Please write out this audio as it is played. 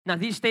Now,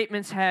 these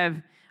statements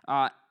have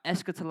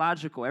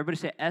eschatological. Everybody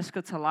say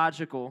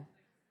eschatological.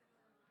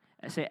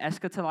 I say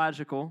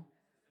eschatological.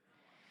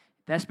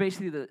 That's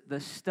basically the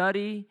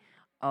study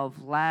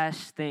of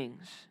last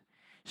things.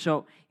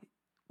 So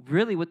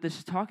really what this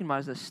is talking about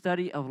is the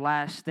study of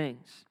last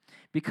things.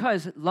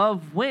 Because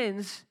Love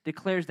Wins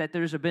declares that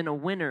there's been a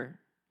winner.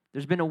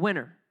 There's been a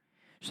winner.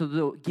 So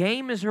the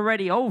game is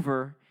already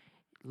over.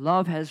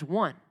 Love has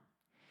won.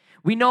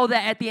 We know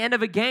that at the end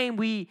of a game,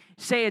 we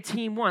say a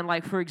team won.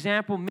 Like, for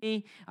example,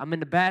 me, I'm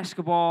into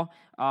basketball.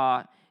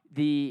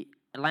 The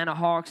Atlanta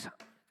Hawks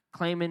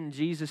claiming in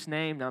Jesus'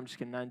 name. No, I'm just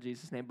kidding, not in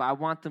Jesus' name. But I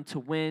want them to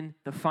win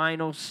the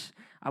finals.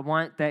 I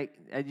want that.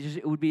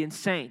 It would be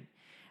insane.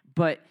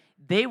 But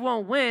they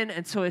won't win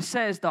until it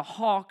says the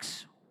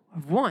Hawks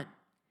have won.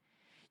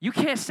 You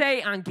can't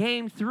say on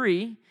game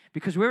 3,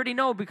 because we already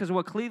know because of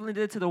what Cleveland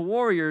did to the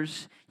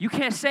Warriors, you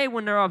can't say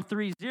when they're up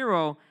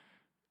 3-0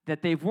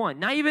 that they've won.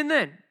 Not even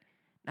then.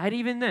 Not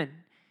even then.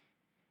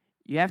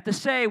 You have to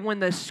say when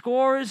the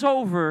score is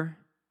over,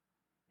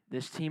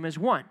 this team has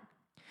won.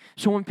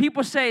 So when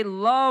people say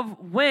love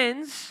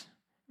wins,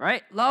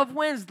 right? Love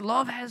wins,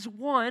 love has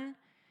won,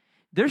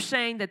 they're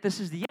saying that this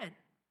is the end.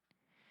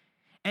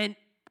 And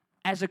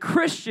as a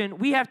Christian,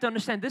 we have to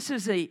understand this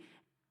is a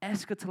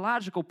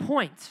eschatological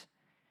point.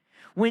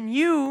 When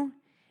you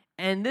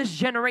and this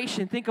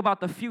generation think about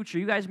the future,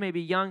 you guys may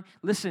be young,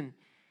 listen,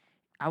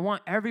 I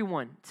want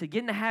everyone to get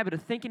in the habit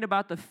of thinking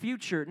about the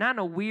future, not in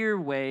a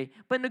weird way,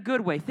 but in a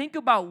good way. Think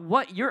about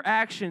what your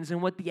actions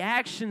and what the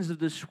actions of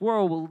this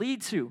world will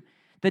lead to.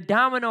 The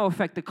domino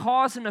effect, the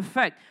cause and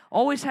effect.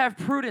 Always have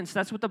prudence.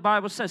 That's what the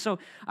Bible says. So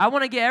I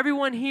want to get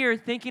everyone here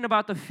thinking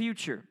about the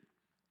future.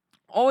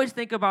 Always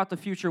think about the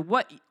future.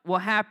 What will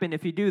happen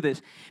if you do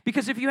this?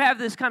 Because if you have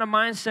this kind of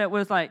mindset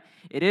where it's like,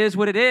 it is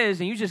what it is,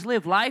 and you just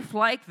live life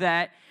like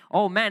that,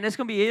 oh man, it's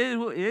going to be,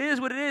 it is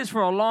what it is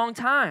for a long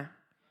time.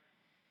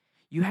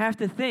 You have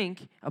to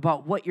think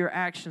about what your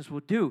actions will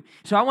do.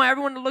 So I want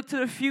everyone to look to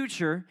the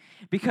future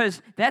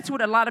because that's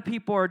what a lot of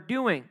people are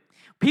doing.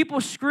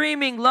 People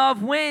screaming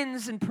love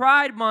wins in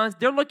Pride Month,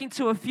 they're looking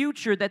to a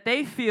future that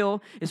they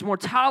feel is more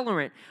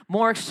tolerant,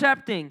 more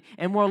accepting,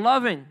 and more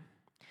loving.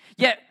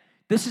 Yet,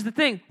 this is the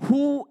thing.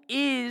 Who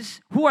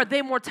are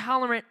they more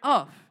tolerant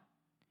of?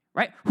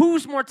 Right?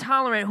 Who's more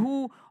tolerant?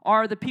 Who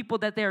are the people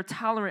that they are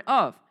tolerant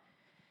of?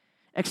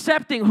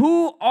 Accepting.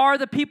 Who are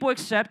the people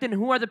accepted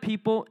and who are the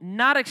people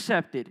not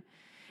accepted?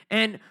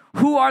 And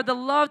who are the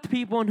loved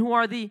people and who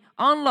are the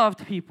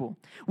unloved people?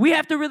 We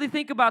have to really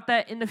think about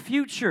that in the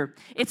future.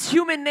 It's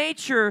human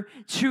nature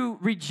to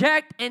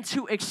reject and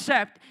to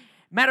accept.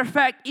 Matter of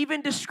fact,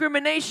 even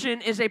discrimination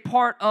is a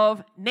part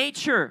of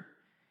nature.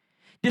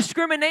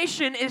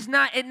 Discrimination is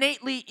not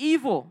innately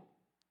evil.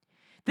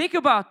 Think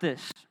about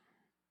this.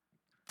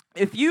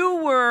 If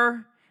you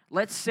were,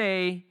 let's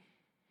say,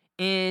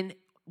 in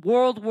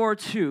World War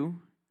II,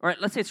 or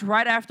let's say it's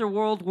right after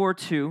World War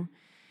II,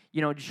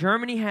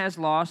 Germany has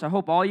lost. I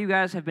hope all you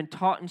guys have been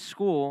taught in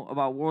school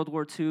about World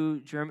War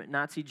II,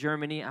 Nazi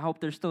Germany. I hope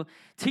they're still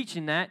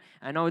teaching that.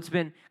 I know it's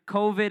been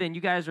COVID and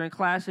you guys are in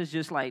classes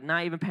just like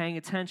not even paying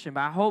attention, but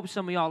I hope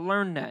some of y'all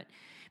learned that.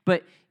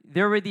 But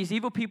there were these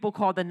evil people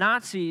called the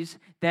Nazis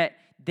that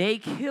they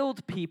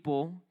killed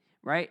people,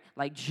 right?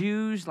 Like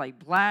Jews, like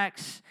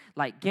blacks,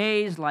 like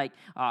gays, like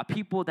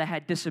people that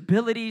had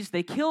disabilities.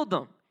 They killed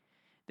them.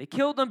 They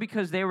killed them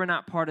because they were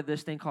not part of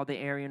this thing called the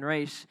Aryan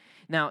race.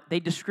 Now, they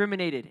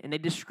discriminated, and they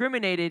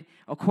discriminated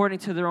according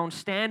to their own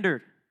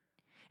standard,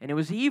 and it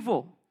was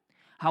evil.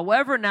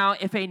 However, now,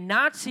 if a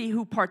Nazi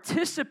who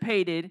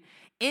participated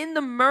in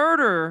the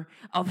murder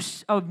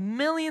of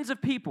millions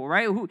of people,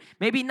 right, who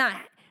maybe not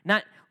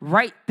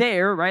right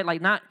there, right,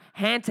 like not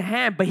hand to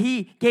hand, but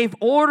he gave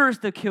orders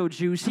to kill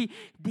Jews,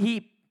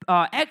 he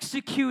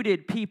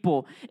executed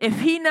people. If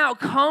he now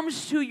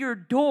comes to your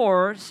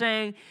door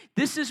saying,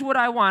 this is what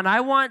I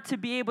want to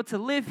be able to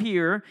live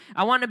here,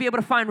 I want to be able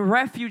to find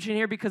refuge in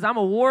here because I'm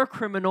a war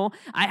criminal,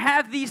 I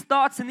have these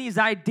thoughts and these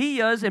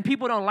ideas and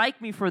people don't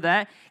like me for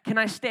that, can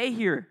I stay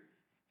here?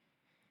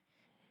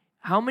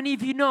 How many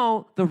of you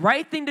know the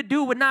right thing to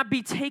do would not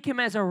be take him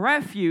as a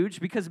refuge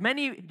because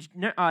many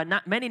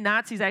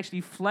Nazis actually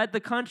fled the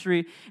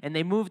country and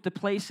they moved to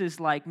places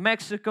like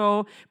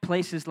Mexico,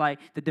 places like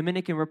the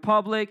Dominican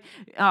Republic,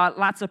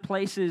 lots of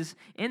places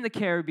in the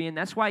Caribbean.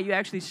 That's why you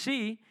actually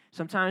see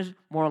sometimes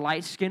more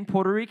light-skinned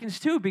Puerto Ricans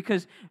too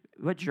because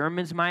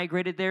Germans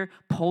migrated there,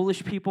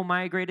 Polish people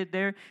migrated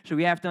there, so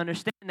we have to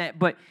understand that.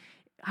 But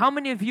how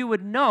many of you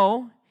would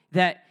know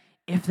that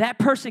if that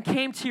person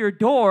came to your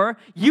door,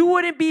 you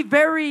wouldn't be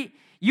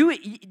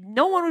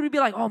no one would be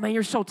like, oh man,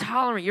 you're so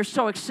tolerant, you're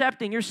so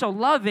accepting, you're so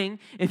loving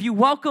if you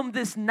welcome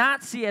this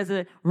Nazi as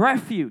a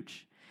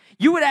refuge.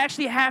 You would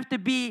actually have to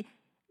be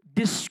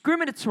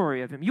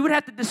discriminatory of him. You would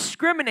have to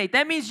discriminate.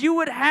 That means you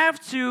would have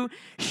to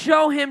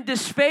show him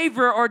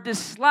disfavor or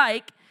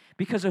dislike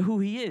because of who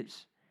he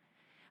is.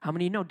 How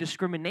many know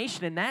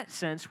discrimination in that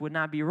sense would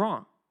not be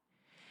wrong?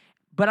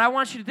 But I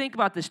want you to think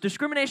about this.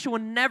 Discrimination will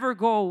never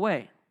go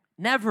away.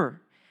 Never.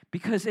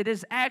 because it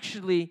is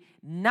actually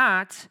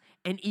not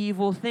an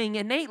evil thing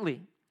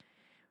innately.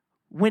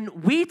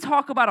 When we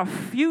talk about a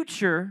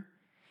future,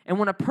 and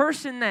when a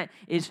person that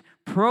is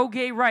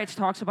pro-gay rights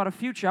talks about a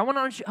future, I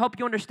want to help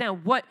you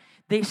understand what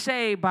they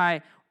say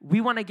by we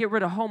want to get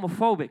rid of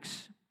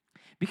homophobics.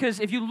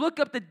 Because if you look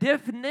up the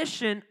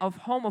definition of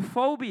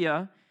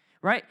homophobia,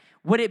 right,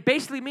 what it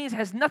basically means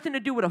has nothing to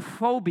do with a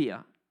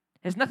phobia.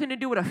 It has nothing to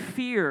do with a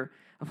fear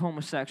of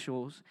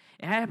homosexuals.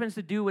 It happens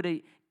to do with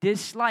a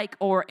dislike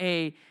or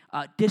a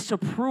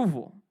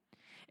disapproval.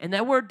 And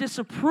that word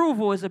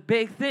disapproval is a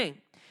big thing.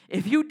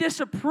 If you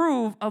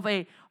disapprove of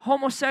a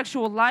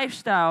homosexual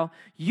lifestyle,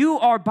 you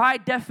are by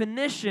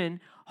definition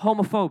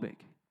homophobic,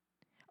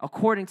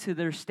 according to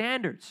their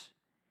standards,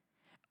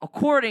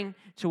 according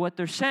to what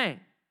they're saying.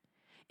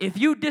 If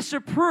you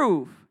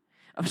disapprove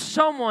of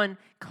someone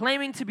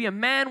claiming to be a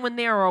man when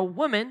they are a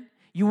woman,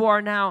 you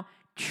are now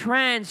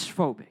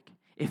transphobic.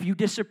 If you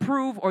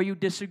disapprove or you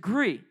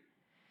disagree.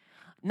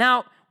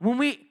 Now, when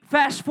we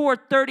fast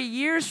forward 30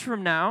 years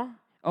from now,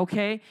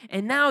 okay,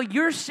 and now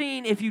you're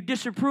seeing if you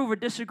disapprove or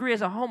disagree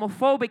as a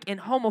homophobic,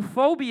 and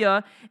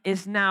homophobia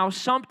is now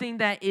something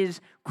that is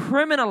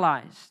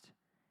criminalized.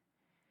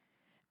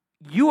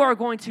 You are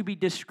going to be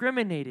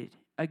discriminated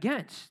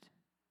against.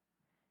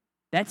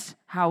 That's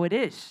how it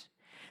is.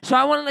 So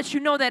I want to let you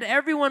know that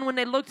everyone, when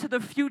they look to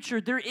the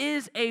future, there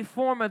is a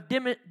form of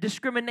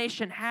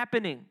discrimination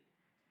happening.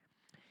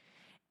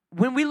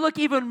 When we look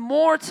even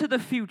more to the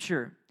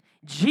future,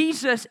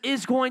 Jesus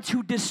is going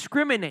to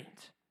discriminate.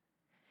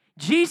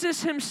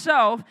 Jesus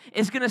himself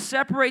is going to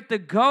separate the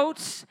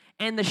goats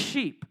and the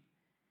sheep.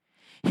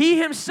 He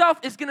himself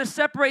is going to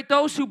separate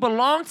those who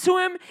belong to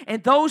him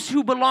and those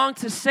who belong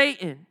to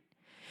Satan.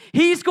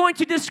 He's going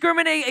to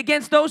discriminate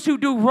against those who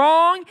do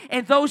wrong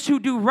and those who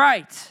do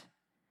right.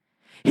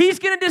 He's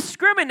going to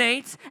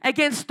discriminate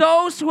against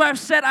those who have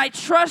said, I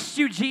trust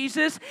you,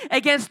 Jesus,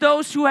 against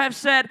those who have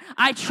said,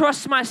 I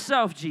trust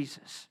myself,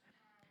 Jesus.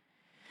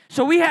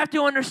 So we have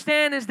to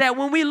understand is that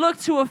when we look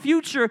to a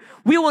future,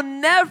 we will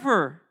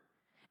never,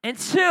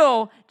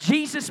 until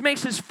Jesus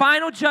makes his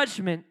final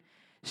judgment,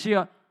 see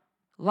a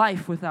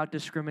life without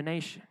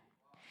discrimination.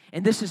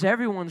 And this is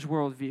everyone's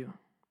worldview.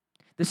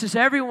 This is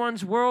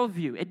everyone's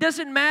worldview. It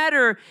doesn't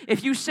matter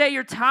if you say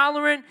you're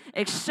tolerant,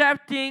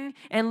 accepting,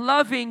 and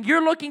loving.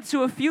 You're looking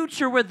to a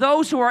future where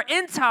those who are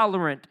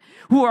intolerant,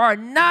 who are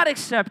not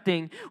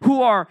accepting,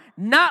 who are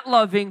not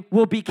loving,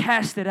 will be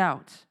casted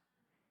out.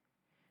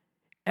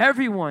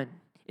 Everyone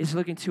is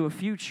looking to a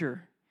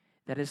future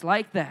that is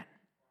like that.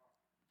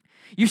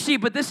 You see,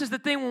 but this is the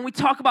thing, when we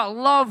talk about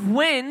love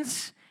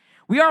wins,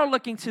 we are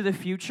looking to the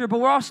future, but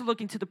we're also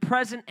looking to the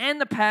present and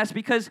the past,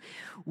 because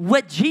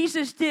what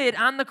Jesus did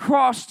on the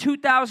cross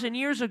 2,000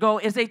 years ago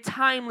is a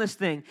timeless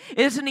thing. It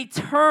is an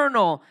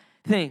eternal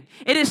thing.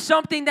 It is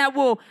something that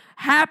will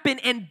happen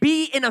and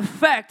be in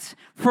effect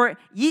for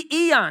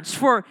eons,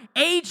 for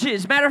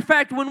ages. Matter of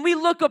fact, when we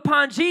look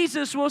upon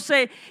Jesus, we'll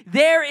say,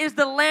 there is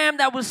the Lamb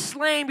that was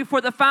slain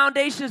before the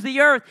foundations of the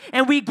earth,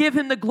 and we give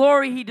him the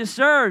glory he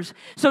deserves.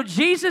 So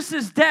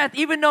Jesus' death,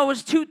 even though it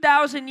was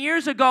 2,000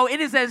 years ago, it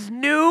is as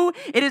new,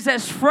 it is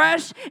as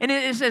fresh, and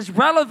it is as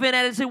relevant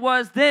as it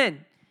was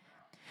then.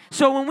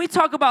 So when we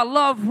talk about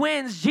love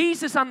wins,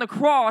 Jesus on the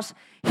cross,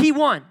 he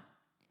won.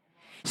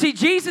 See,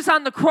 Jesus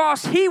on the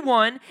cross, he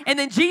won, and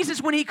then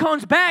Jesus, when he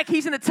comes back,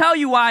 he's going to tell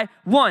you I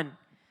won.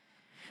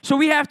 So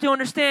we have to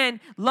understand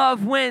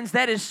love wins.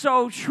 That is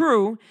so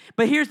true.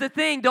 But here's the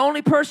thing. The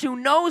only person who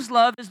knows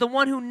love is the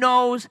one who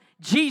knows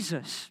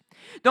Jesus.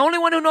 The only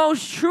one who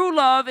knows true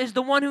love is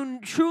the one who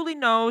truly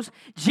knows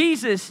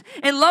Jesus.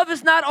 And love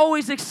is not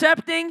always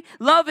accepting.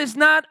 Love is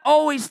not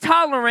always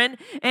tolerant.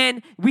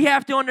 And we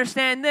have to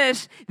understand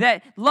this,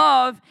 that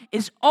love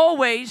is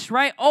always,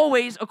 right,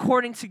 always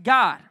according to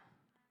God.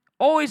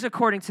 Always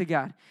according to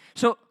God.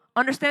 So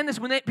understand this.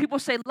 When people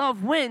say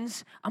love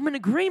wins, I'm in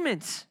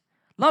agreement.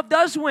 Love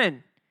does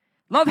win.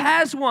 Love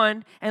has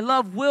won, and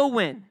love will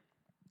win.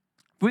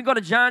 We can go to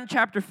John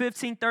chapter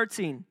 15,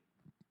 13.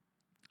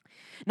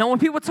 Now, when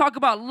people talk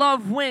about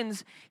love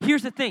wins,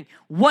 here's the thing.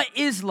 What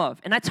is love?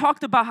 And I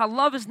talked about how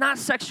love is not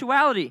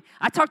sexuality.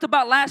 I talked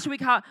about last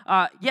week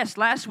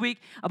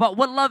about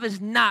what love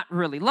is not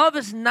really. Love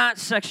is not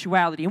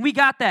sexuality, and we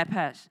got that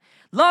passed.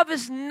 Love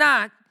is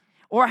not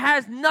or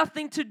has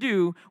nothing to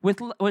do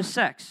with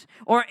sex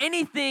or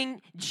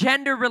anything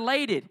gender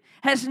related.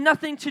 Has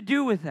nothing to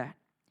do with that.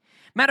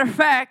 Matter of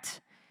fact,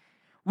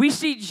 we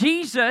see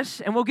Jesus,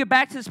 and we'll get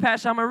back to this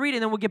passage. I'm going to read it,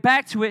 and then we'll get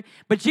back to it.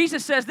 But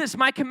Jesus says this,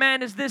 my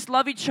command is this,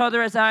 love each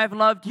other as I have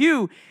loved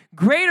you.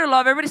 Greater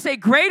love, everybody say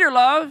greater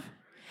love.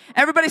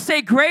 Everybody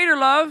say greater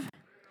love.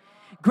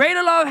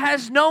 Greater love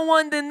has no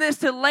one than this,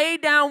 to lay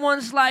down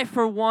one's life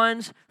for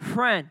one's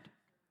friend.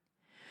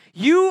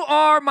 You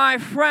are my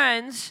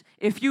friends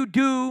if you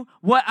do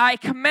what I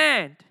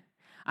command.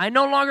 I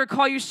no longer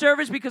call you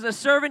servants, because a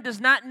servant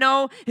does not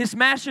know his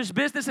master's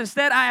business.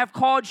 Instead, I have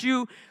called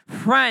you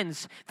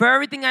friends. For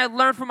everything I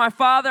learned from my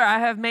Father, I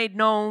have made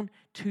known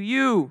to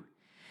you.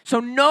 So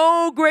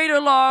no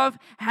greater love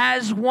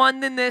has one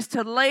than this,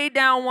 to lay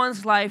down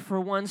one's life for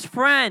one's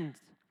friend.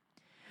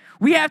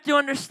 We have to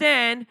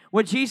understand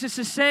what Jesus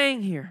is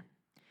saying here.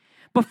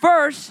 But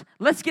first,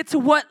 let's get to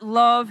what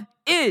love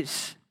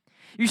is.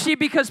 You see,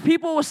 because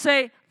people will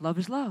say, love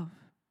is love.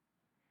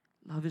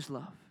 Love is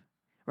love,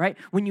 right?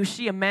 When you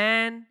see a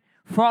man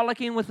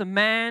frolicking with a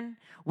man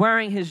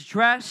wearing his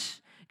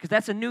dress, because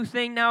that's a new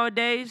thing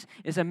nowadays,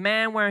 is a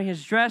man wearing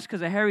his dress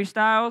because of Harry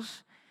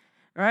Styles,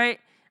 right?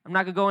 I'm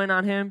not going to go in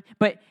on him,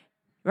 but,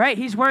 right,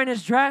 he's wearing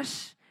his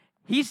dress.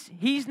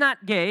 He's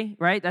not gay,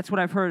 right? That's what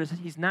I've heard, is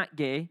he's not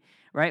gay,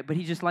 right? But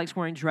he just likes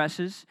wearing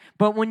dresses.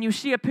 But when you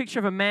see a picture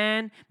of a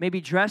man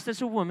maybe dressed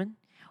as a woman,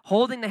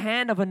 holding the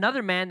hand of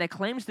another man that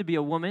claims to be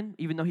a woman,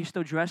 even though he's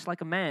still dressed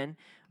like a man,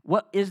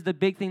 what is the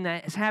big thing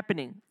that is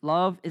happening?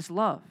 Love is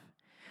love.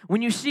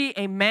 When you see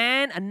a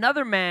man,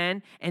 another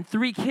man, and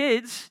 3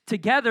 kids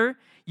together,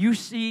 you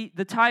see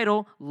the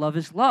title, Love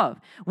is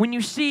Love. When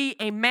you see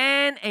a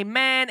man,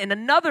 and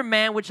another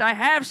man, which I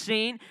have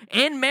seen,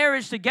 in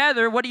marriage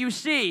together, what do you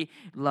see?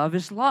 Love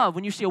is love.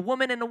 When you see a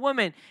woman and a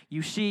woman,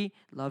 you see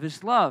love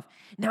is love.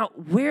 Now,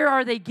 where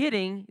are they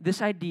getting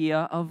this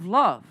idea of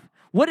love?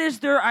 What is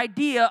their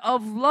idea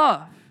of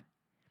love?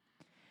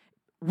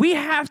 We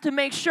have to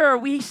make sure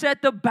we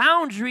set the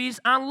boundaries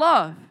on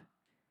love.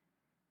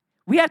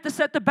 We have to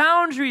set the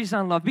boundaries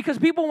on love because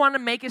people want to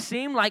make it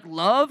seem like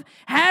love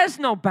has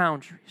no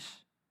boundaries.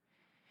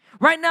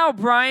 Right now,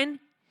 Brian,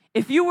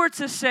 if you were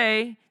to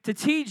say to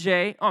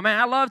TJ, oh man,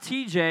 I love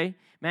TJ,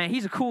 man,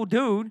 he's a cool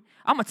dude,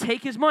 I'm going to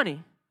take his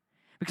money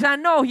because I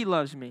know he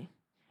loves me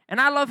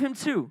and I love him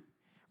too,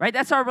 right?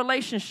 That's our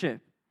relationship,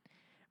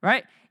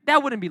 right?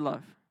 That wouldn't be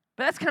love.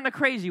 But that's kind of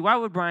crazy. Why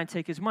would Brian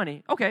take his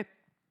money? Okay,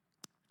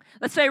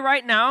 let's say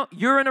right now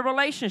you're in a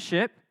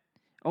relationship,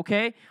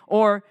 okay?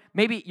 Or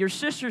maybe your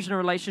sister's in a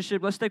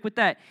relationship. Let's stick with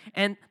that.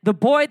 And the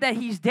boy that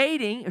he's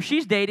dating, or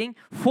she's dating,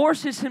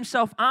 forces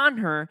himself on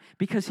her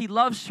because he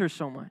loves her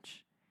so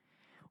much.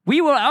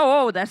 We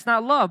will, that's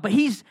not love. But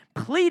he's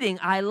pleading,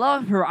 I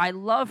love her, I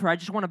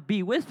just want to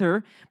be with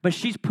her. But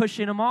she's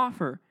pushing him off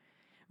her.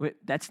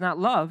 That's not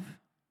love.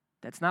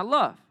 That's not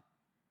love.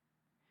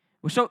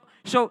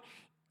 So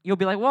you'll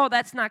be like, well,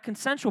 that's not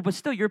consensual. But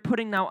still, you're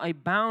putting now a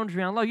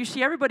boundary on love. You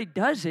see, everybody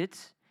does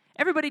it.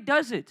 Everybody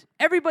does it.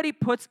 Everybody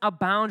puts a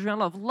boundary on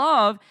love.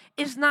 Love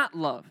is not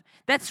love.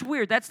 That's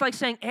weird. That's like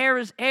saying air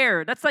is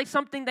air. That's like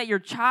something that your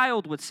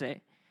child would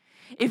say.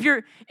 If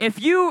you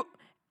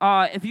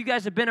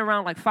guys have been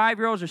around like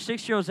 5-year-olds or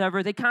 6-year-olds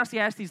ever, they constantly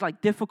ask these like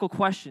difficult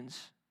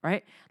questions,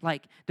 right?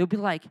 Like they'll be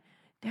like,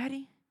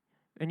 Daddy,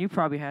 and you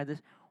probably had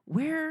this,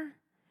 where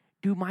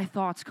do my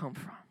thoughts come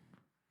from?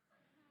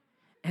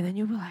 And then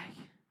you'll be like,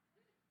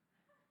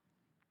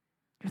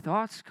 your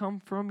thoughts come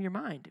from your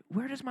mind.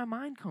 Where does my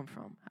mind come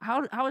from?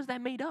 How is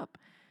that made up?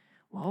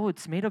 Well,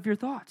 it's made of your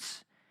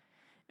thoughts.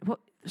 Well,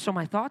 so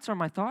my thoughts are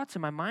my thoughts,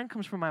 and my mind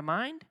comes from my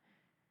mind?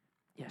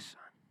 Yes, son.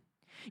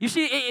 You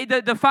see,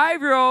 the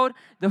 5-year-old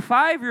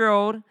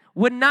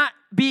would not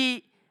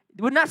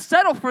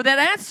settle for that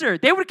answer.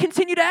 They would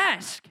continue to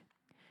ask.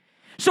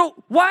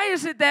 So why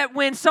is it that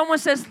when someone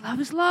says love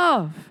is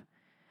love,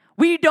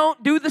 we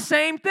don't do the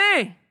same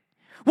thing?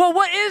 Well,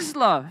 what is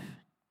love?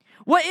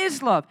 What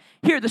is love?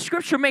 Here, the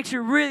scripture makes it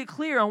really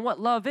clear on what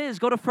love is.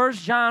 Go to 1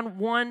 John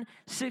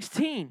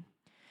 1:16.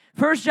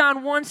 1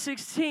 John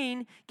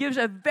 1:16 gives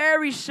a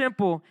very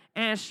simple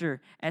answer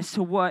as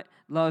to what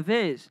love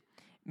is.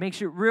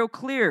 Makes it real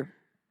clear.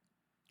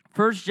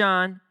 1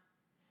 John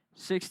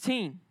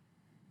 1:16.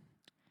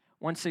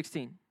 1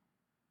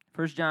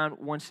 John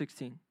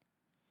 1:16.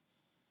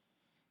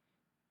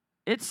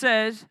 It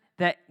says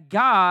that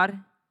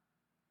God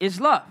is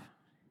love.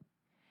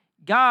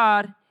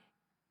 God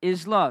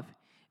is love.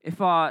 If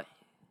 1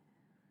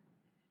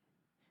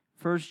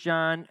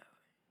 John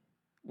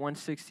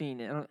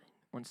 1:16,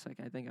 one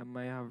second, I think I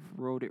might have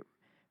wrote it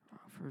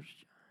wrong. 1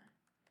 John.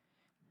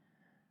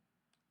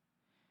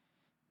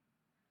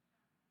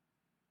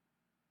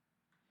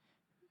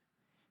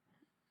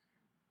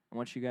 I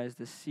want you guys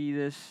to see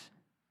this.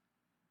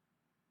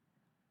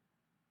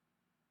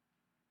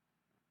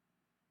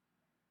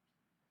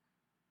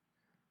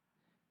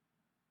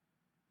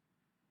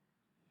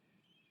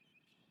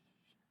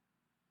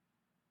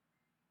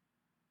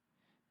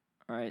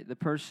 All right, the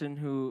person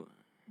who,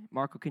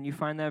 Marco, can you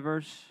find that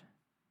verse?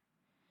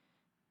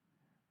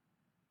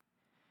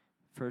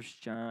 1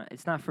 John,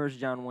 it's not 1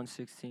 John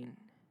 1:16.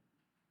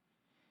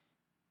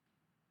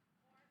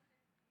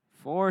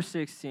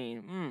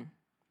 4:16.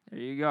 There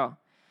you go.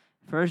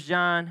 1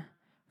 John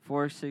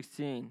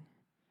 4:16.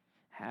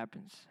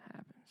 Happens.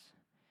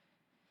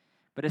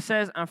 But it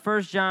says on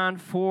 1 John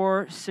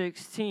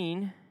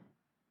 4:16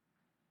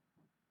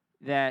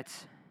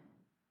 that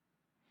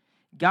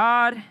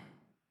God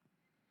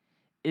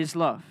is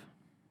love.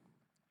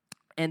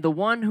 And the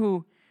one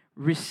who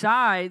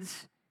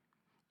resides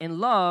in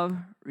love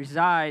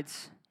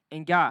resides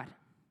in God.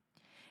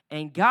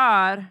 And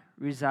God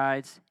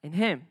resides in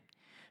him.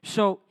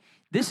 So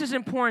this is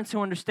important to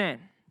understand.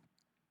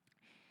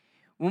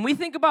 When we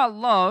think about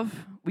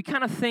love, we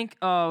kind of think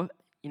of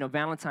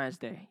Valentine's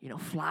Day,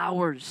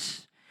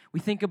 flowers. We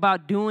think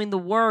about doing the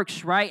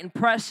works, right?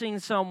 Impressing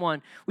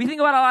someone. We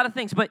think about a lot of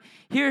things. But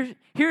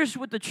here's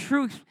what the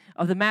truth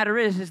of the matter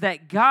is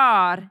that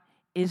God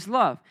is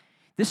love.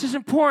 This is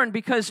important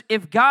because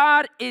if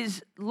God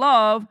is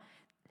love,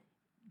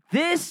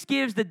 this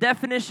gives the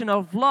definition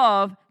of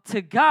love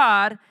to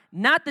God,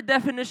 not the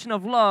definition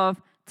of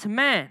love to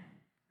man.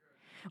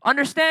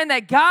 Understand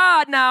that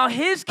God now,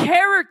 his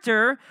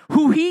character,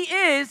 who he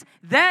is,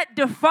 that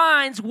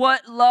defines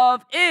what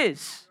love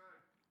is.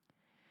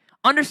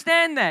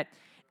 Understand that.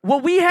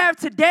 What we have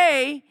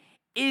today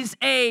is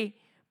a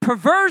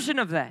perversion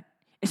of that.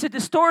 It's a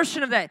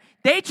distortion of that.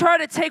 They try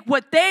to take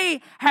what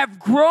they have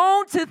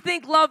grown to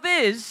think love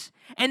is,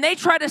 and they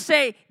try to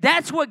say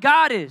that's what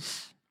God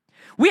is.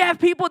 We have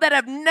people that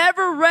have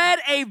never read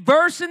a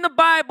verse in the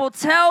Bible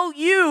tell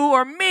you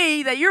or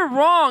me that you're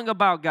wrong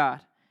about God.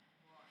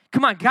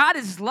 Come on, God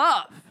is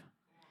love.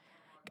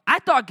 I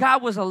thought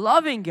God was a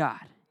loving God.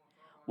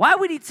 Why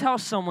would he tell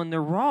someone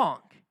they're wrong?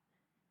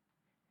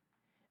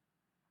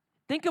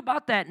 Think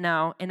about that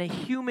now in a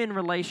human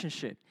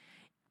relationship.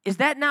 Is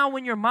that now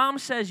when your mom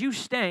says you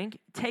stink,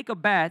 take a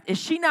bath, is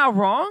she now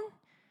wrong?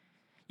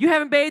 You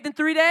haven't bathed in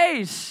 3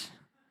 days.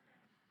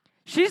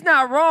 She's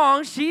not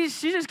wrong. She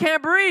just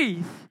can't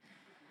breathe.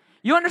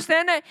 You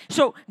understand that?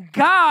 So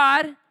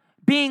God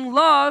being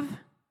love,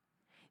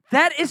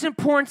 that is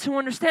important to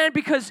understand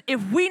because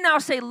if we now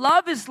say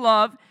love is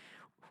love,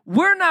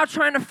 we're now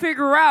trying to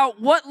figure out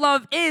what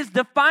love is,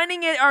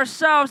 defining it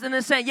ourselves, and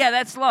then saying, yeah,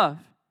 that's love.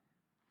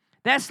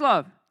 That's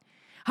love.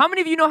 How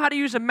many of you know how to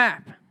use a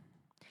map?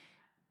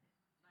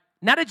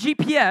 Not a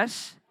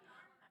GPS,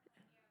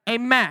 a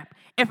map.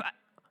 If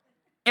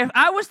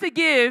I was to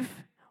give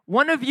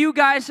one of you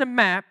guys a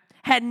map,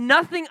 had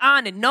nothing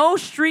on it, no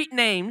street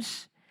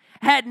names,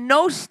 had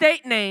no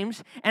state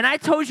names, and I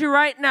told you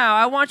right now,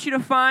 I want you to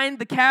find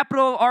the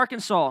capital of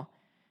Arkansas.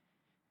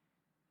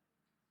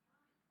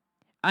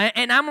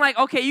 And I'm like,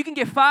 okay, you can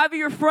get 5 of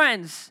your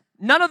friends.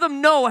 None of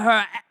them know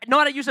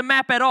how to use a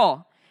map at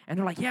all. And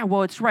they're like, yeah,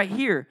 well, it's right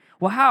here.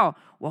 Well, how?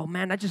 Well,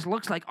 man, that just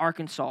looks like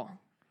Arkansas.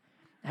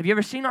 Have you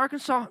ever seen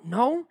Arkansas?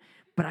 No,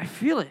 but I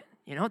feel it.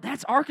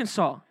 That's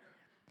Arkansas.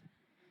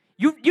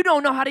 You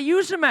don't know how to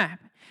use a map.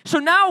 So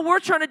now we're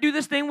trying to do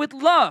this thing with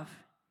love.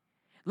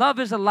 Love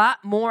is a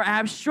lot more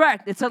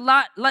abstract. It's a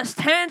lot less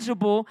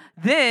tangible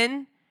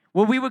than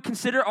what we would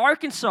consider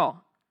Arkansas.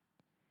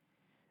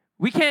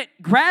 We can't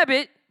grab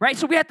it, right?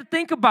 So we have to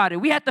think about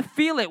it. We have to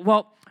feel it.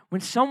 Well,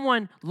 when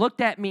someone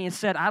looked at me and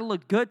said, I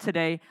look good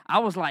today, I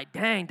was like,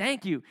 dang,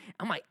 thank you.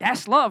 I'm like,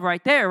 that's love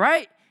right there,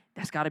 right?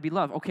 That's got to be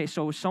love. Okay,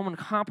 so if someone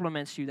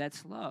compliments you,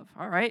 that's love.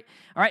 All right,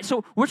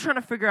 so we're trying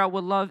to figure out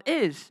what love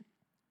is.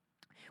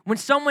 When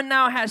someone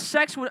now has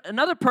sex with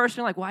another person,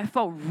 you're like, well, I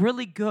felt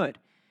really good.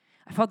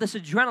 I felt this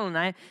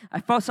adrenaline.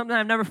 I felt something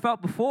I've never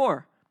felt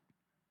before.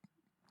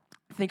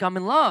 I think I'm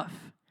in love,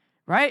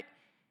 right?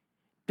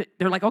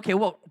 They're like, okay,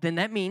 well, then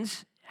that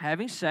means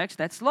having sex,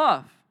 that's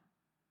love.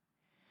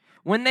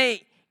 When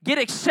they get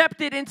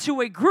accepted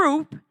into a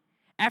group,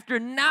 after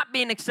not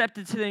being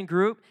accepted to the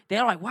group,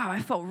 they're like, wow,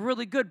 I felt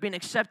really good being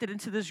accepted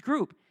into this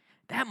group.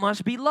 That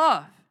must be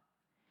love.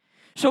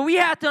 So we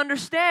have to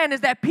understand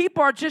is that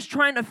people are just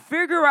trying to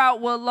figure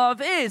out what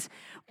love is.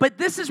 But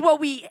this is what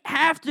we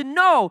have to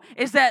know,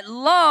 is that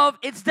love,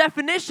 its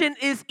definition,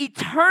 is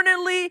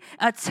eternally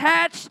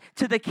attached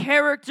to the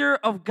character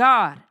of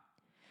God.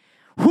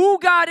 Who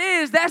God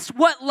is, that's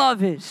what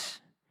love is.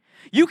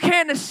 You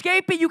can't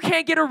escape it. You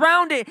can't get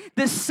around it.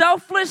 The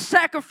selfless,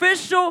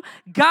 sacrificial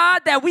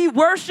God that we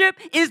worship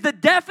is the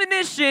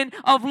definition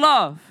of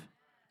love.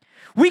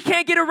 We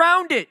can't get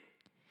around it.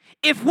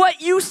 If what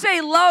you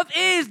say love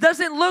is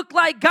doesn't look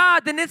like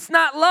God, then it's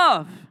not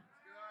love.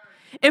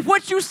 If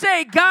what you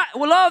say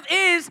love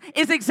is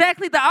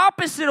exactly the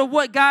opposite of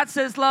what God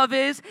says love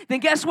is, then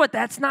guess what?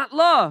 That's not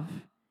love.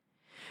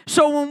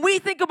 So when we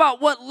think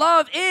about what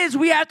love is,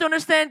 we have to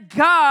understand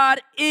God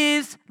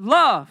is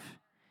love.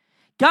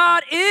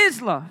 God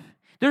is love.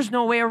 There's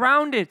no way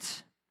around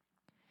it.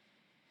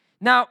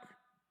 Now,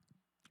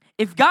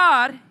 if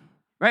God,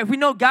 right, if we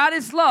know God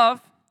is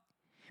love,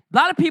 a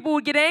lot of people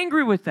would get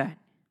angry with that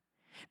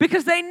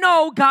because they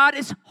know God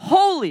is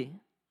holy.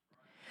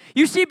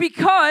 You see,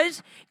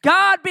 because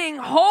God being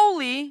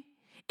holy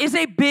is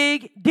a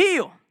big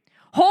deal.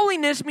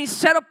 Holiness means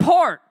set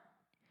apart.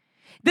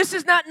 This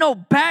is not no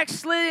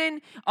backslidden,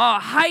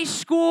 high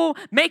school,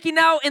 making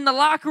out in the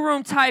locker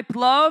room type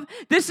love.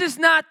 This is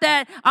not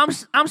that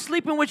I'm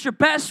sleeping with your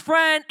best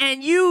friend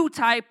and you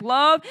type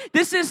love.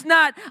 This is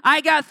not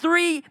I got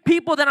 3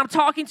 people that I'm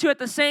talking to at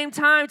the same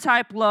time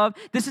type love.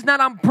 This is not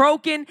I'm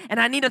broken and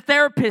I need a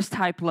therapist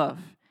type love.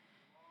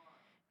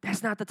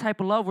 That's not the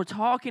type of love we're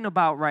talking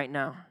about right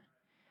now.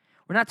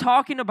 We're not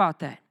talking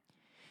about that.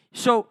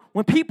 So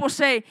when people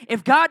say,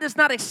 if God does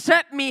not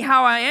accept me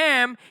how I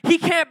am, he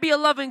can't be a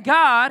loving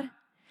God,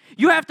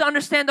 you have to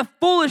understand the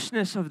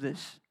foolishness of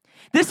this.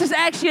 This is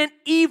actually an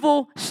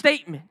evil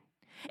statement.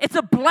 It's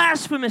a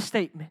blasphemous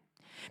statement.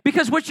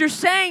 Because what you're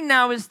saying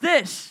now is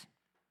this.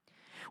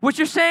 What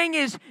you're saying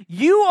is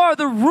you are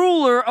the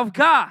ruler of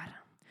God.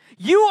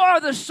 You are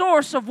the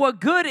source of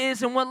what good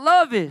is and what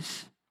love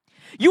is.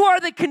 You are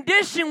the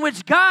condition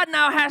which God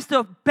now has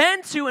to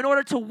bend to in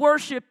order to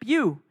worship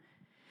you.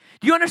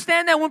 Do you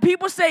understand that when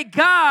people say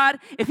God,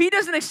 if he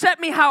doesn't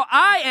accept me how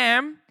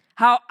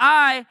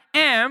I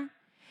am,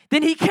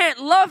 then he can't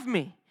love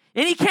me.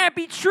 Then he can't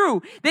be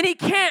true. Then he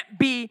can't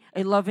be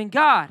a loving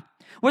God.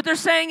 What they're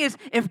saying is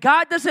if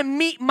God doesn't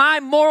meet my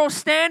moral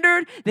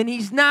standard, then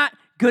he's not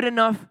good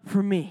enough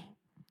for me.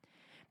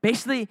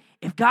 Basically,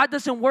 if God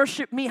doesn't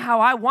worship me how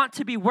I want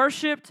to be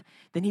worshiped,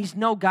 then he's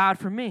no God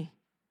for me.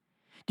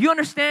 Do you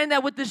understand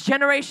that what this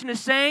generation is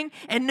saying?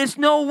 And there's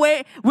no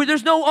way,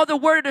 there's no other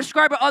word to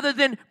describe it other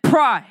than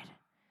pride.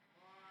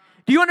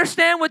 Do you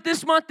understand what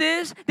this month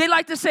is? They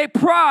like to say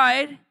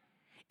pride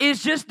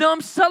is just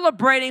them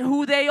celebrating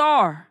who they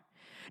are.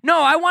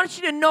 No, I want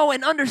you to know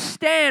and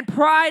understand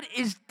pride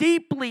is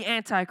deeply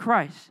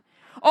anti-Christ.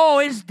 Oh,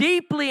 it's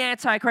deeply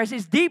anti-Christ.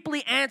 It's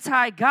deeply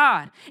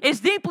anti-God. It's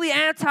deeply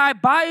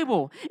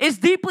anti-Bible. It's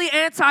deeply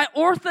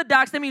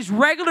anti-Orthodox. That means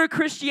regular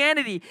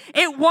Christianity.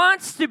 It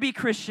wants to be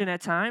Christian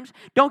at times.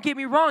 Don't get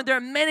me wrong. There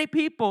are many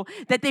people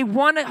that they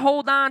want to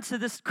hold on to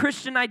this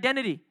Christian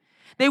identity.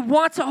 They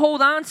want to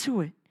hold on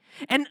to it.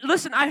 And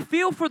listen, I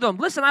feel for them.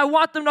 Listen, I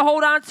want them to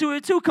hold on to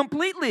it too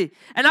completely.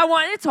 And I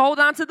want it to hold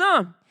on to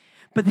them.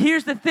 But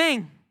here's the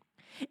thing.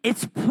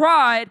 It's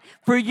pride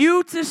for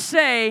you to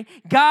say,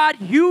 God,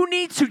 you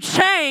need to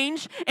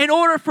change in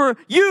order for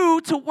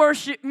you to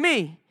worship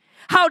me.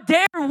 How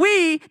dare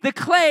we, the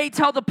clay,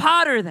 tell the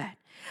potter that?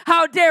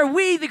 How dare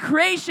we, the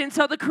creation,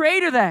 tell the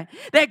creator that?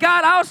 That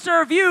God, I'll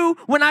serve you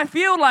when I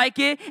feel like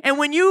it and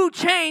when you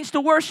change to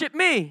worship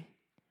me.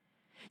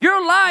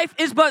 Your life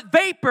is but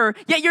vapor,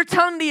 yet you're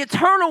telling the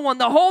eternal one,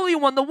 the holy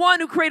one, the one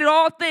who created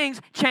all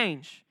things,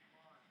 change.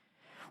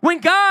 When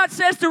God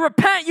says to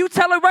repent, you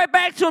tell it right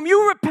back to him,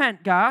 you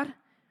repent, God.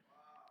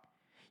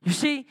 You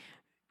see,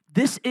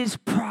 this is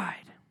pride.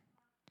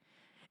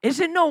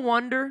 Is it no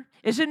wonder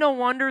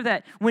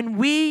that when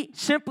we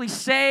simply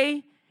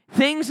say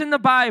things in the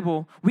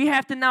Bible, we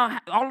have to now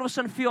all of a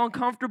sudden feel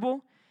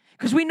uncomfortable?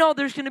 Because we know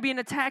there's going to be an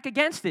attack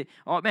against it.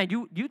 Oh, man,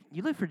 you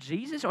live for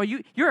Jesus? Or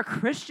you're a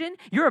Christian?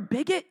 You're a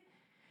bigot?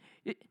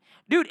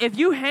 Dude, if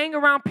you hang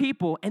around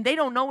people and they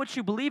don't know what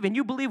you believe and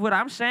you believe what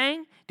I'm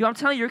saying, dude, I'm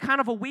telling you, you're kind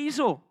of a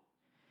weasel.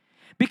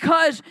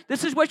 Because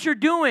this is what you're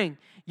doing.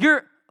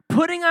 You're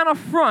putting on a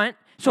front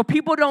so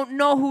people don't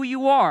know who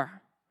you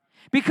are.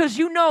 Because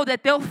you know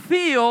that they'll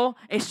feel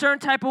a certain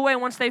type of way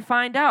once they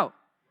find out.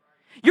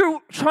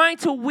 You're trying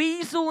to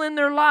weasel in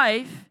their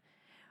life,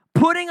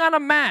 putting on a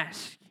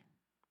mask.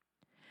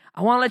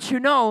 I want to let you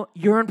know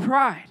you're in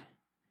pride.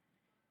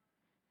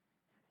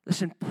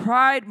 Listen,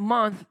 Pride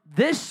Month,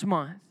 this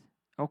month,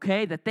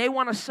 okay, that they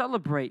want to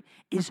celebrate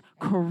is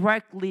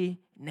correctly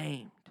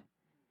named.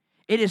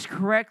 It is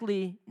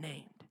correctly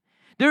named.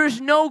 There is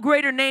no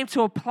greater name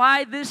to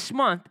apply this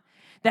month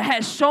that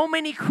has so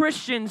many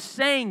Christians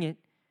saying it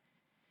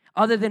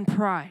other than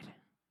pride.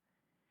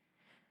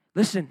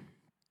 Listen,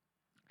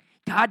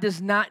 God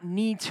does not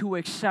need to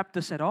accept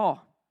us at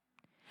all.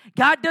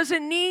 God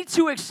doesn't need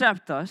to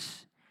accept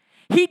us.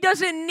 He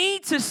doesn't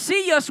need to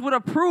see us with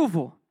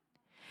approval.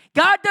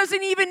 God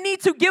doesn't even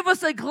need to give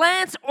us a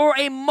glance or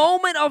a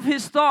moment of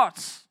his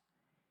thoughts.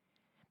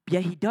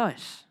 Yet he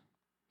does.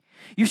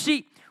 You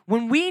see,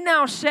 when we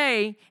now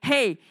say,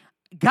 hey,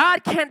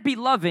 God can't be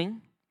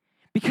loving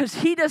because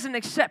he doesn't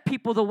accept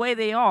people the way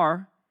they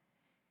are,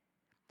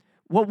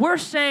 what we're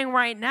saying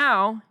right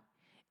now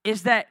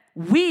is that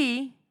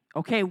we're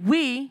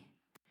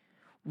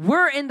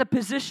in the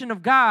position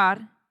of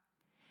God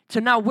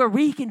to now where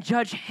we can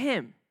judge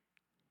him.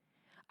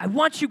 I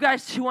want you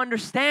guys to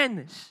understand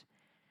this.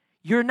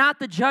 You're not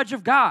the judge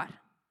of God.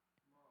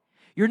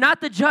 You're not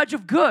the judge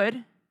of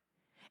good,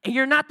 and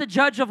you're not the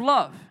judge of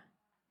love.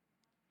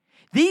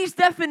 These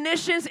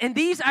definitions and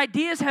these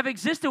ideas have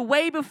existed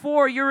way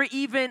before you're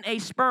even a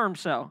sperm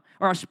cell,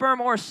 or a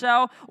sperm or a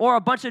cell, or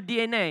a bunch of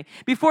DNA.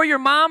 Before your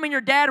mom and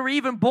your dad were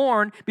even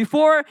born,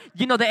 before,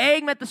 the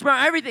egg met the sperm,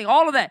 everything,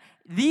 all of that.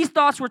 These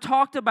thoughts were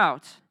talked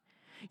about.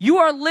 You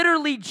are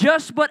literally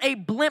just but a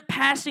blimp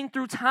passing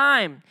through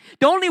time.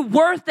 The only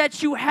worth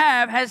that you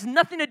have has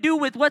nothing to do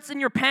with what's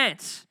in your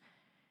pants.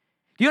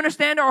 Do you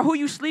understand? Or who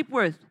you sleep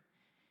with.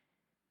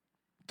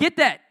 Get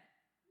that.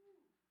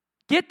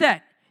 Get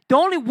that. The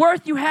only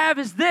worth you have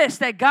is this,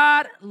 that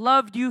God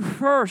loved you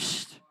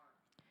first.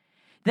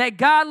 That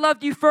God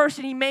loved you first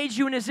and he made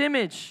you in his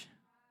image.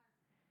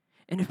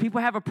 And if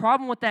people have a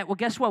problem with that, well,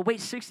 guess what?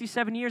 Wait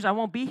 67 years, I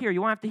won't be here.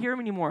 You won't have to hear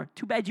him anymore.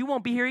 Too bad you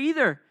won't be here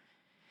either.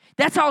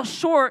 That's how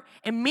short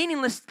and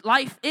meaningless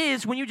life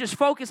is when you just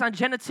focus on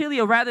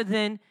genitalia rather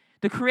than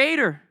the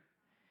Creator.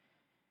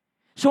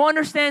 So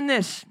understand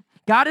this.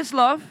 God is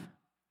love,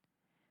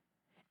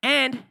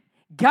 and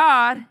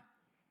God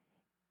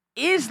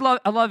is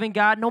a loving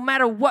God no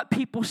matter what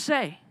people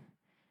say.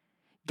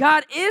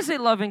 God is a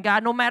loving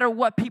God no matter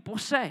what people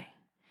say.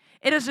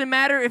 It doesn't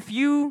matter if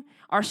you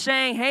are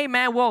saying, hey,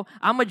 man, well,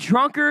 I'm a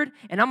drunkard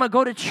and I'm going to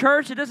go to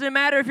church. It doesn't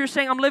matter if you're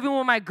saying I'm living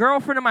with my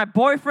girlfriend or my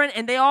boyfriend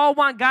and they all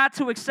want God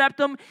to accept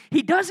them.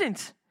 He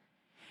doesn't.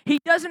 He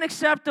doesn't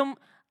accept them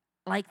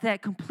like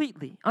that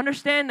completely.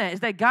 Understand that, is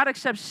that God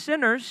accepts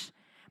sinners,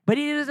 but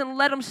He doesn't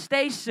let them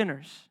stay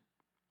sinners.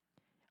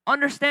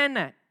 Understand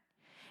that.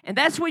 And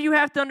that's what you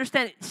have to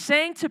understand.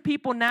 Saying to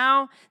people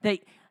now that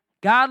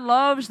God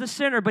loves the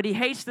sinner, but He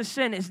hates the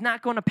sin is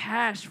not going to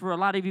pass for a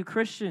lot of you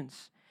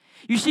Christians.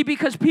 You see,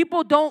 because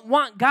people don't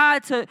want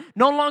God to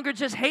no longer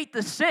just hate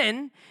the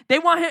sin. They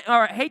want Him,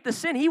 or hate the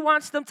sin. He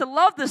wants them to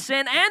love the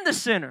sin and the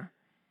sinner.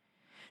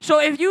 So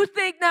if you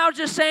think now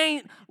just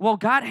saying, well,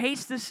 God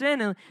hates the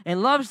sin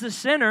and loves the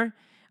sinner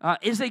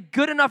is a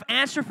good enough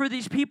answer for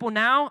these people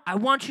now, I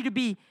want you to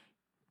be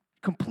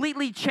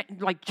completely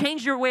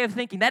change your way of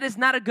thinking. That is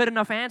not a good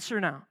enough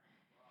answer now.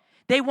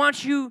 They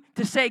want you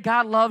to say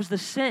God loves the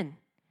sin.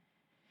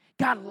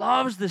 God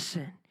loves the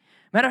sin.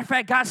 Matter of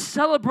fact, God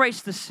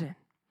celebrates the sin.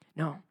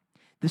 No,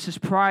 this is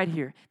pride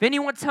here. If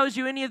anyone tells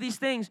you any of these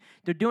things,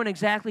 they're doing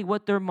exactly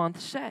what their month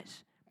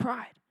says.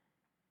 Pride.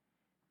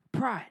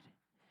 Pride.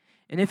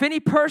 And if any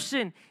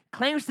person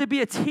claims to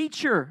be a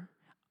teacher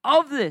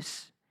of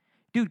this,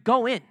 dude,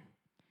 go in.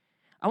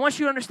 I want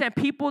you to understand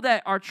people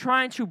that are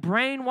trying to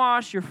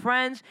brainwash your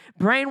friends,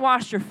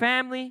 brainwash your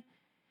family,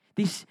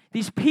 these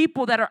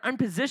people that are in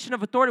position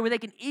of authority where they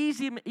can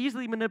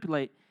easily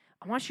manipulate,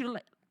 I want you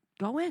to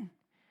go in.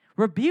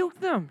 Rebuke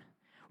them.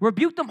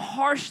 Rebuke them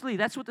harshly.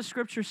 That's what the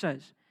scripture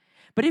says.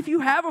 But if you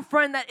have a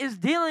friend that is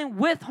dealing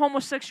with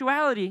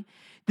homosexuality,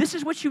 this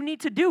is what you need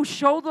to do.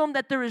 Show them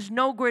that there is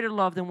no greater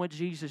love than what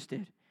Jesus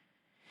did.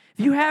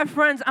 If you have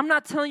friends, I'm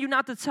not telling you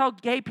not to tell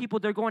gay people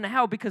they're going to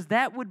hell because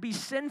that would be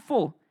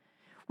sinful.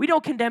 We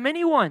don't condemn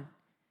anyone.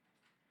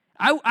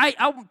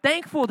 I'm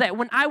thankful that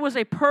when I was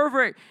a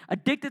pervert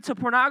addicted to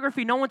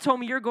pornography, no one told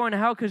me you're going to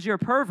hell because you're a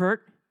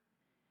pervert.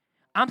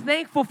 I'm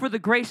thankful for the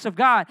grace of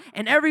God,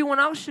 and everyone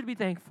else should be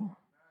thankful.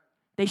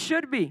 They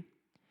should be.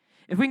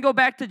 If we can go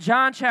back to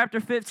John chapter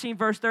 15,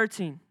 verse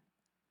 13.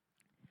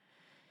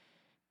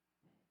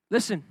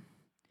 Listen,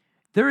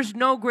 there is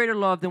no greater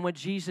love than what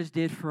Jesus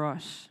did for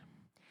us.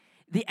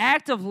 The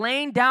act of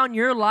laying down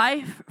your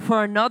life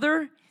for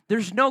another,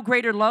 there's no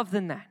greater love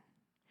than that.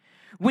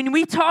 When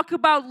we talk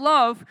about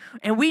love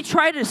and we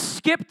try to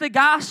skip the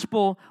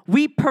gospel,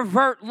 we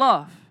pervert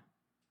love.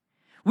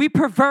 We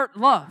pervert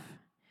love.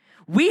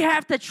 We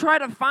have to try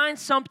to find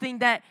something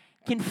that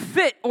can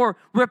fit or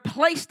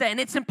replace that, and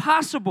it's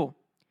impossible.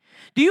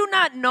 Do you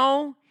not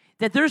know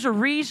that there's a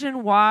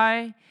reason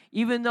why,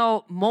 even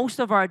though most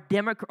of our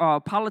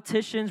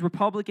politicians,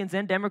 Republicans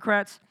and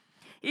Democrats,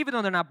 even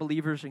though they're not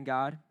believers in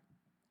God,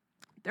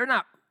 they're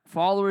not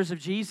followers of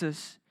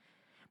Jesus,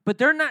 but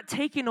they're not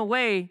taking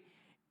away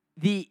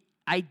the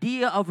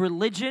idea of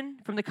religion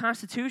from the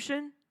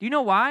Constitution? Do you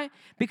know why?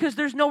 Because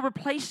there's no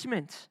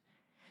replacement.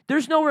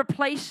 There's no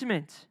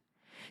replacement.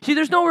 See,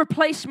 there's no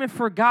replacement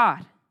for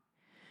God.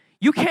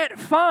 You can't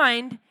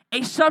find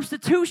a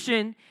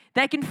substitution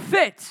that can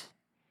fit.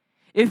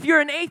 If you're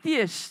an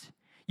atheist,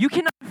 you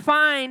cannot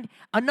find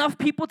enough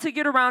people to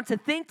get around to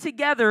think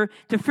together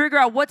to figure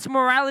out what's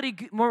morally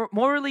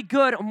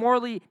good or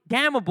morally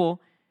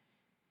damnable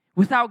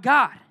without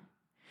God.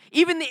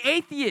 Even the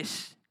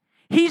atheist,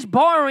 he's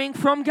borrowing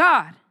from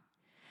God.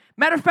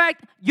 Matter of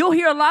fact, you'll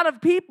hear a lot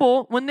of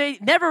people, when they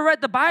never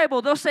read the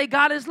Bible, they'll say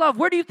God is love.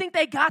 Where do you think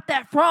they got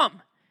that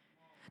from?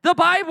 The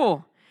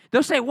Bible.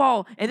 They'll say,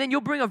 well, and then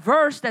you'll bring a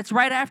verse that's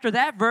right after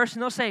that verse,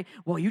 and they'll say,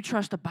 well, you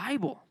trust the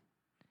Bible.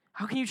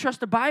 How can you trust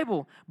the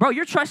Bible? Bro,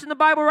 you're trusting the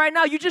Bible right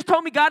now. You just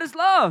told me God is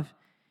love.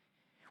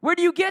 Where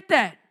do you get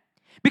that?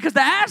 Because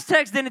the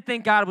Aztecs didn't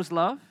think God was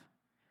love.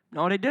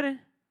 No, they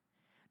didn't.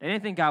 They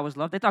didn't think God was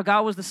love. They thought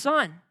God was the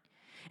sun.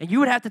 And you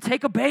would have to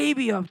take a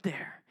baby up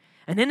there,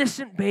 an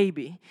innocent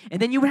baby,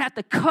 and then you would have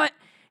to cut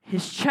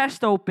his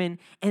chest open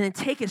and then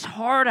take his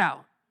heart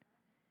out.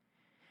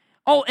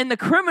 Oh, and the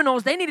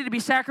criminals, they needed to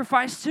be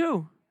sacrificed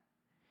too.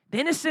 The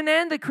innocent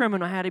and the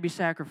criminal had to be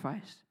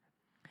sacrificed.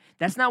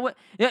 That's not what,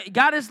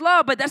 God is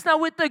love, but that's not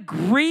what the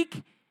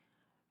Greek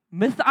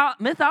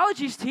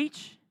mythologies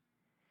teach.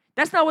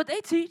 That's not what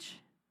they teach.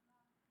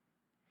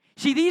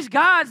 See, these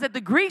gods that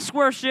the Greeks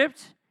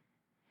worshipped,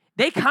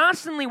 they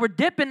constantly were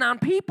dipping on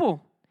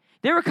people.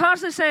 They were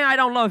constantly saying, I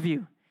don't love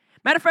you.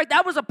 Matter of fact,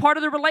 that was a part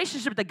of the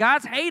relationship. The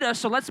gods hate us,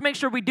 so let's make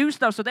sure we do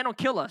stuff so they don't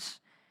kill us.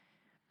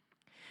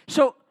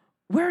 So,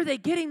 where are they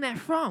getting that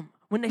from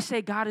when they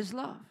say God is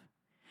love?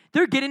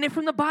 They're getting it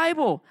from the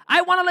Bible.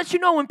 I want to let you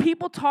know, when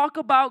people talk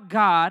about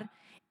God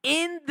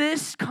in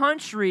this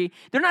country,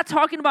 they're not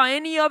talking about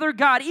any other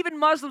God. Even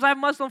Muslims, I have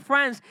Muslim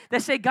friends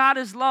that say God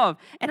is love.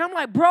 And I'm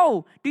like,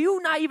 bro, do you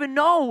not even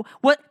know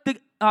what the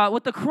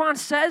Quran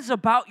says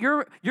about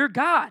your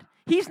God?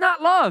 He's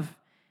not love.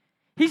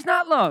 He's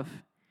not love.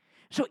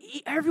 So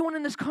everyone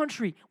in this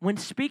country, when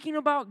speaking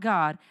about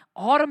God,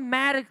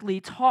 automatically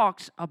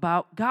talks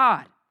about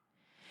God.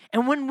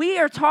 And when we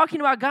are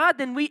talking about God,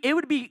 then it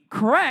would be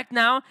correct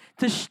now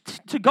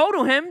to go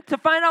to Him to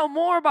find out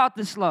more about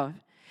this love.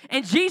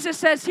 And Jesus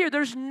says here,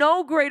 there's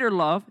no greater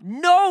love.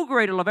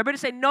 Everybody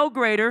say no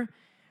greater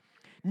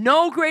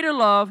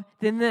love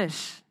than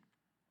this.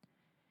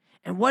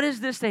 And what is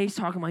this that he's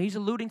talking about? He's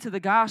alluding to the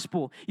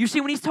gospel. You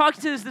see, when he's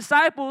talking to his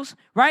disciples,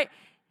 right,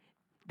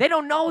 they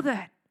don't know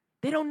that.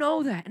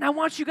 And I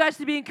want you guys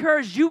to be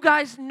encouraged. You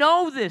guys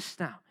know this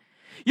now.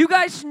 You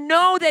guys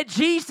know that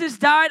Jesus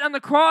died on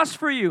the cross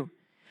for you.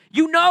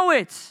 You know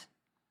it.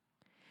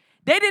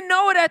 They didn't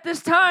know it at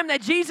this time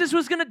that Jesus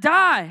was going to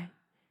die.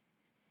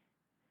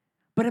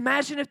 But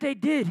imagine if they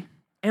did.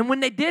 And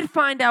when they did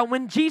find out,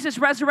 when Jesus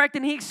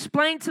resurrected and he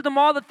explained to them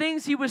all the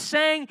things he was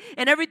saying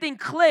and everything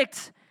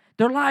clicked,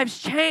 their lives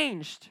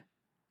changed.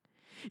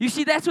 You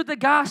see, that's what the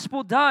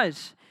gospel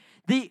does.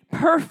 The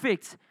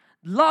perfect,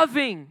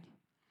 loving,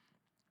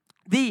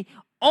 the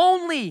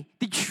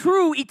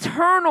true,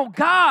 eternal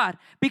God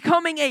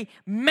becoming a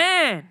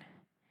man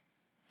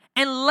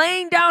and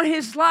laying down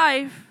his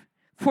life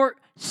for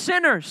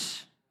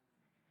sinners,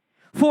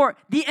 for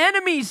the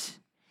enemies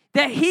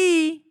that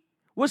he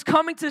was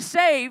coming to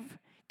save,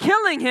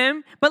 killing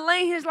him, but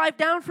laying his life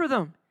down for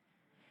them.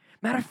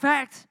 Matter of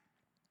fact,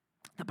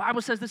 the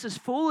Bible says this is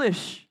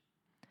foolish.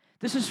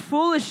 This is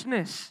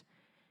foolishness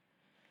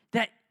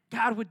that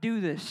God would do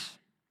this.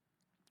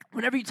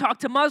 Whenever you talk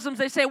to Muslims,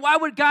 they say, why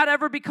would God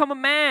ever become a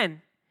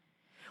man?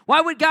 Why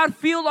would God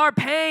feel our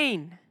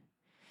pain?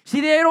 See,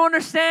 they don't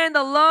understand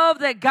the love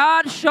that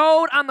God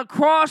showed on the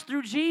cross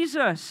through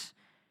Jesus.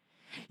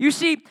 You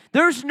see,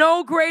 there's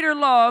no greater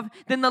love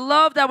than the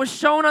love that was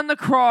shown on the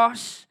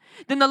cross,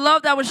 than the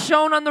love that was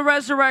shown on the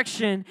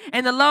resurrection,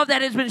 and the love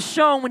that has been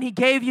shown when he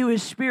gave you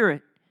his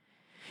Spirit.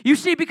 You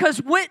see, because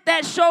what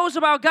that shows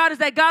about God is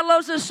that God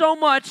loves us so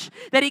much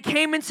that he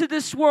came into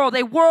this world,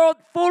 a world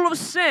full of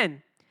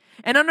sin.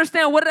 And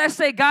understand, what did I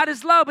say? God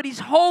is love, but he's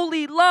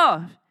holy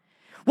love.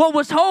 What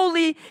was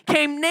holy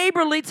came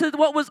neighborly to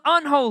what was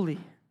unholy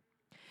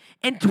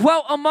and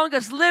dwelt among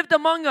us, lived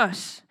among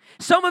us.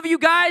 Some of you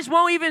guys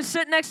won't even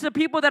sit next to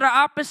people that are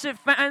opposite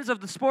fans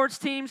of the sports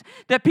teams,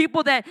 that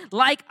people that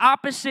like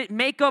opposite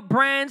makeup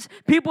brands,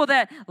 people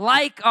that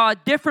like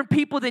different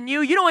people than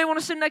you. You don't even want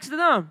to sit next to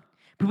them.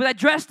 People that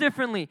dress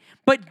differently.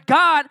 But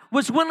God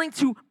was willing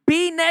to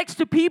be next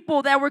to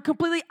people that were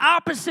completely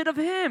opposite of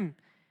him.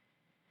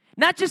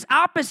 Not just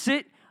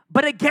opposite,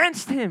 but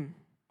against him.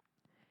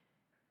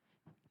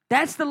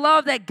 That's the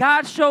love that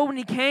God showed when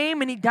he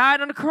came and he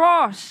died on the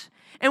cross.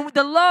 And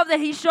the love that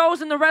he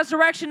shows in the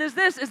resurrection is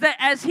this, is that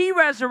as he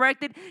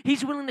resurrected,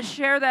 he's willing to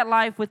share that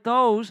life with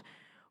those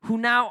who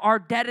now are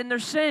dead in their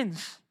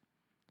sins.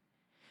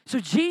 So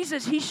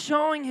Jesus, he's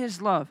showing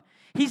his love.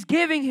 He's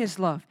giving his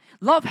love.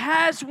 Love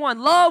has one.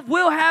 Love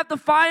will have the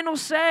final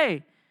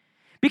say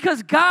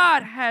because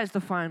God has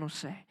the final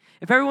say.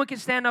 If everyone can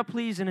stand up,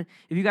 please, and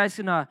if you guys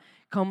can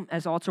come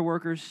as altar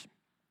workers,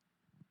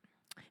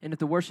 and if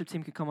the worship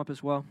team can come up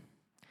as well.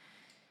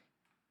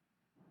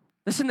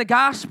 Listen, the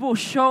gospel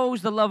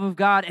shows the love of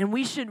God, and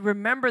we should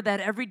remember that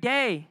every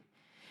day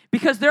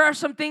because there are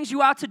some things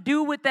you ought to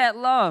do with that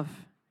love.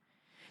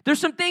 There's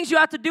some things you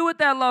ought to do with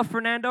that love,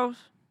 Fernando's.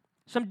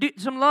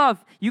 Some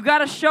love. You got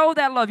to show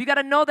that love. You got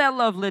to know that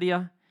love,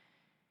 Lydia.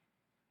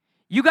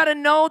 You got to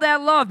know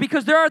that love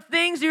because there are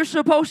things you're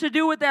supposed to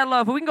do with that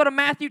love. We can go to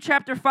Matthew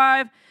chapter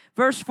 5,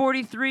 verse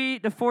 43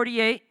 to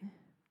 48.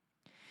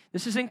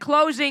 This is in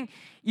closing.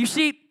 You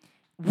see,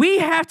 we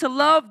have to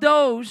love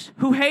those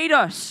who hate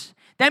us.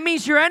 That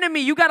means your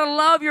enemy. You got to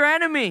love your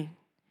enemy.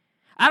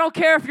 I don't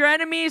care if your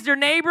enemy is your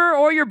neighbor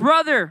or your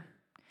brother.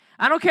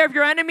 I don't care if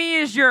your enemy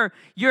is you're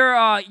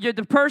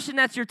the person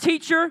that's your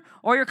teacher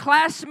or your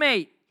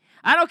classmate.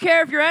 I don't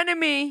care if your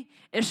enemy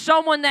is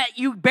someone that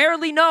you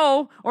barely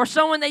know or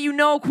someone that you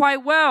know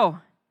quite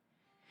well.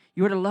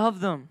 You are to love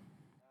them.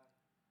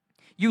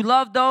 You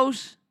love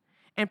those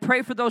and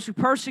pray for those who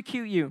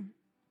persecute you.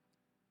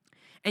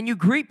 And you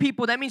greet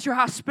people. That means you're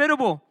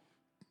hospitable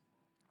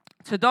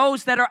to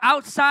those that are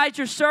outside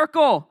your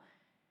circle.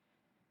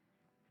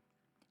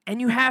 And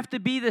you have to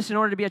be this in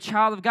order to be a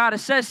child of God. It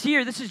says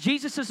here, this is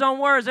Jesus' own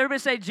words. Everybody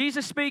say,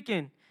 Jesus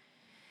speaking.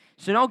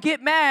 So don't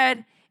get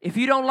mad if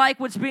you don't like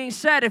what's being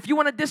said. If you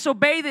want to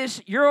disobey this,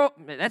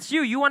 that's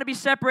you. You want to be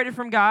separated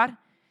from God.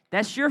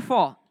 That's your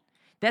fault.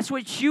 That's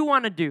what you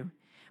want to do.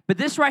 But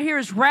this right here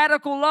is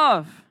radical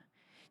love.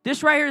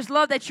 This right here is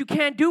love that you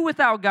can't do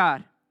without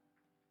God.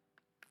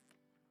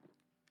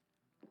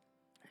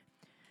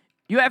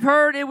 You have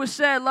heard it was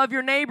said, love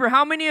your neighbor.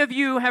 How many of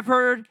you have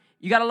heard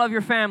you got to love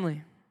your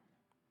family?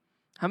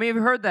 How many of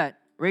you heard that?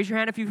 Raise your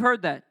hand if you've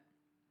heard that.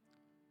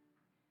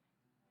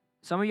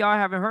 Some of y'all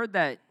haven't heard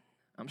that.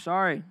 I'm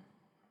sorry.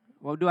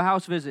 We'll do a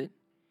house visit.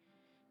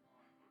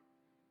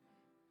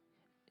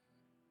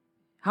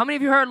 How many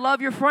of you heard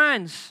love your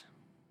friends?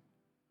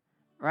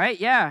 Right?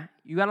 Yeah.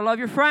 You got to love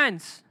your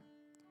friends.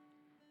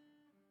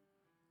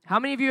 How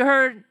many of you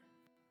heard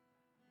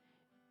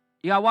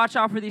you got to watch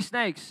out for these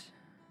snakes?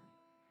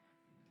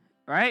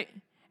 Right?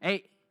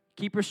 Hey,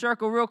 keep your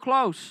circle real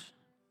close.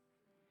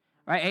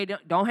 Right? Hey,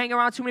 don't hang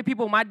around too many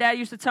people. My dad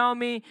used to tell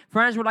me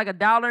friends were like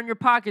 $1 in your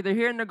pocket. They're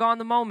here and they're gone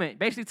the moment.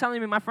 Basically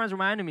telling me my friends were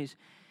my enemies.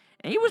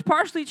 And he was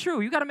partially true.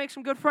 You got to make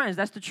some good friends.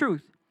 That's the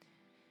truth.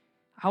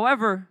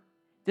 However,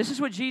 this is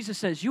what Jesus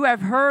says. You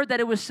have heard that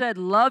it was said,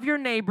 love your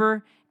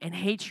neighbor and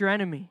hate your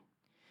enemy.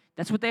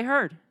 That's what they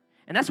heard.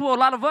 And that's what a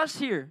lot of us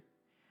hear,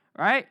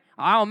 right?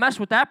 I don't mess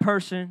with that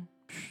person.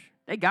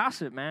 They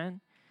gossip, man.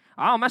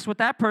 I don't mess with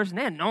that person.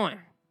 They're annoying.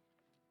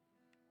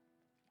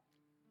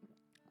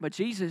 But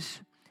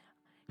Jesus,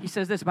 he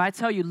says this, but I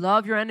tell you,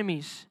 love your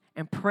enemies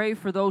and pray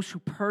for those who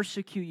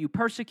persecute you.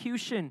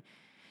 Persecution,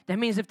 that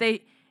means if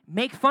they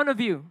make fun of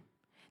you,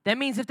 that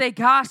means if they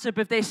gossip,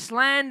 if they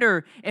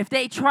slander, if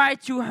they try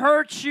to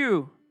hurt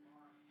you,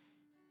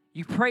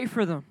 you pray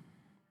for them.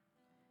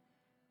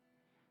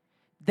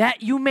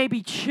 That you may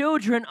be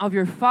children of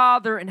your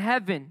Father in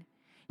heaven.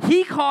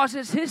 He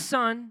causes his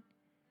sun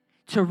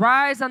to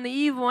rise on the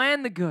evil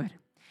and the good,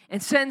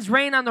 and sends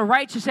rain on the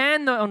righteous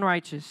and the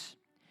unrighteous.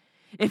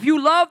 If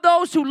you love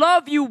those who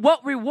love you,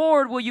 what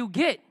reward will you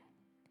get?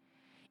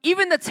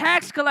 Even the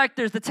tax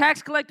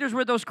collectors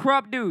were those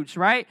corrupt dudes,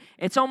 right?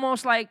 It's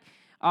almost like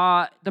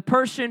the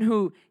person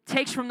who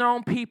takes from their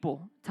own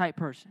people type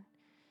person.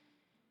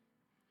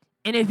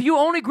 And if you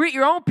only greet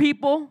your own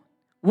people,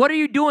 what are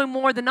you doing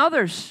more than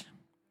others?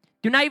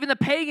 Do not even the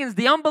pagans,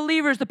 the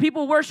unbelievers, the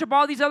people who worship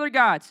all these other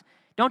gods,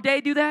 don't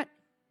they do that?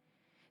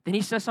 Then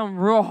he says something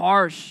real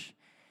harsh,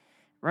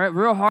 right?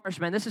 Real harsh,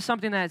 man. This is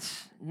something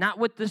that's not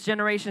what this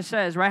generation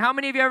says, right? How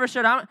many of you ever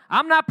said,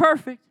 I'm not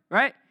perfect,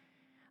 right?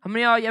 How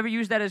many of y'all ever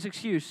used that as an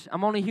excuse?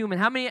 I'm only human.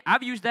 How many?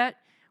 I've used that.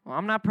 Well,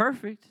 I'm not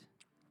perfect.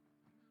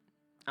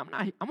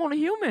 I'm only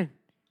human.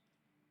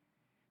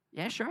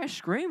 Yeah, sure, I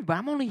scream, but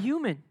I'm only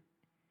human.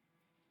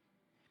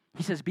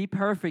 He says, be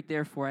perfect,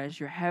 therefore, as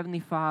your heavenly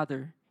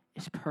Father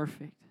is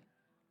perfect.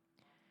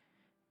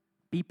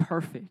 Be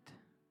perfect.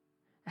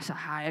 That's a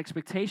high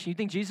expectation. You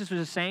think Jesus was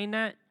just saying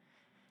that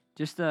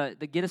just to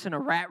get us in a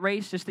rat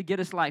race, just to get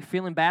us like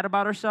feeling bad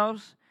about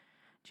ourselves?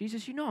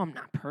 Jesus, you know I'm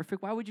not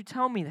perfect. Why would you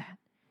tell me that?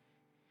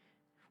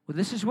 Well,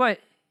 this is what,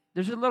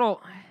 there's a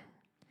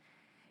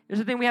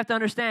thing we have to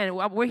understand.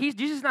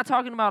 Jesus is not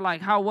talking about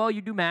like how well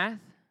you do math,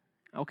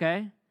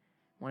 okay?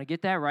 Want to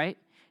get that right.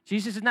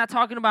 Jesus is not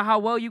talking about how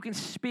well you can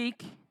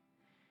speak,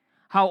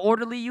 how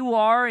orderly you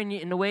are, and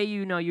in the way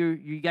you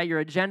got your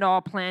agenda all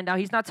planned out.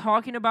 He's not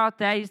talking about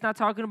that. He's not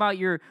talking about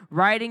your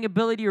writing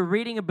ability or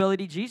reading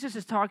ability. Jesus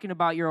is talking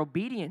about your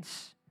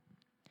obedience.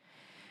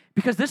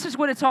 Because this is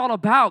what it's all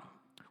about.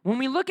 When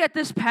we look at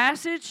this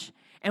passage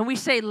and we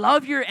say,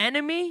 love your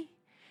enemy,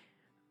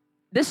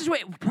 this is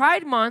what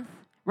Pride Month,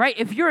 right?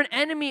 If you're an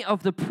enemy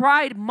of the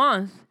Pride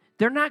Month,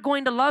 they're not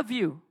going to love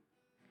you.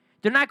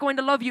 They're not going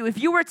to love you. If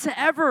you were to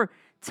ever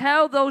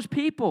tell those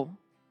people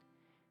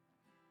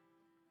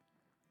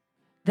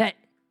that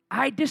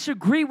I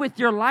disagree with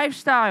your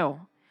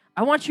lifestyle,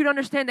 I want you to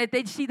understand that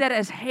they'd see that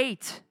as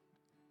hate.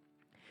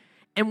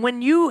 And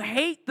when you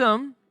hate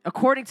them,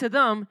 according to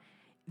them,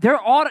 they're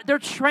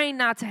trained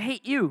not to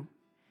hate you.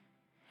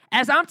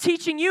 As I'm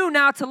teaching you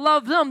now to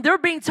love them, they're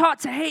being taught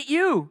to hate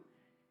you.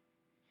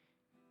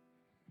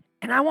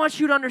 And I want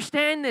you to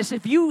understand this.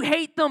 If you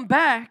hate them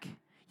back,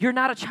 you're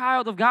not a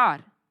child of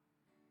God.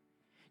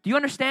 Do you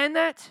understand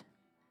that?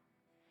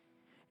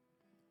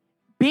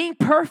 Being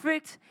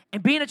perfect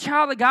and being a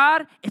child of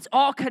God, it's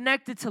all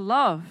connected to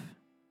love.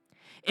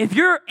 If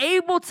you're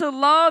able to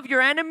love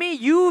your enemy,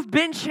 you've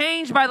been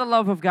changed by the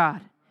love of God.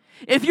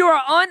 If you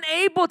are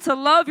unable to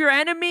love your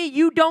enemy,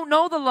 you don't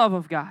know the love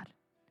of God.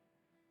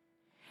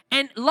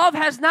 And love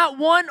has not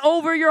won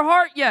over your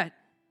heart yet.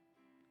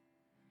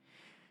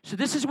 So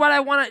this is what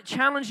I want to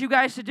challenge you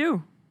guys to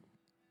do.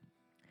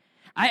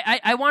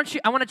 I want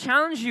to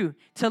challenge you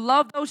to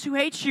love those who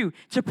hate you,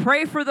 to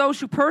pray for those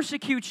who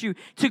persecute you,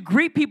 to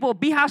greet people,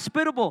 be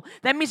hospitable.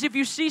 That means if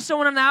you see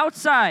someone on the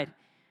outside,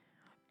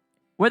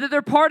 whether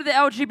they're part of the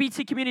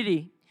LGBT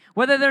community,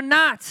 whether they're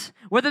not,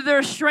 whether they're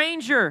a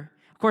stranger.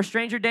 Of course,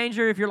 stranger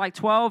danger, if you're like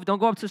 12, don't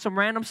go up to some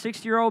random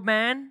 60-year-old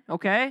man,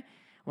 okay? I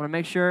want to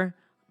make sure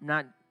I'm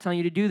not telling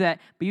you to do that.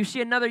 But you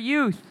see another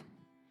youth,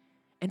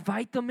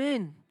 invite them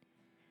in.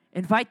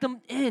 Invite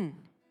them in.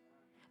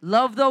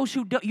 Love those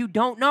who you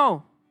don't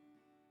know.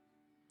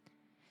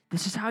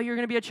 This is how you're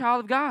going to be a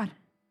child of God.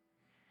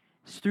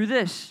 It's through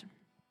this.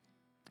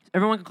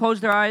 Everyone can close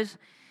their eyes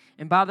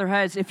and bow their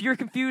heads. If you're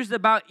confused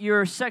about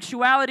your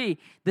sexuality,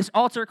 this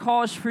altar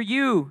call is for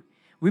you.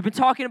 We've been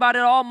talking about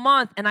it all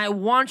month, and I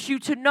want you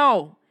to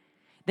know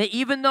that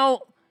even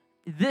though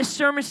this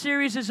sermon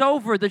series is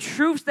over, the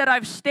truths that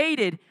I've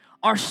stated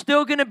are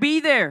still going to be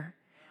there.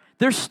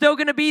 They're still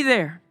going to be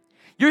there.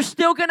 You're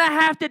still going to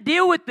have to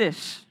deal with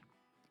this.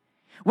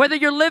 Whether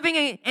you're living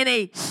in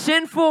a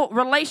sinful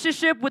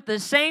relationship with the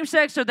same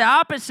sex or the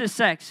opposite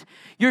sex,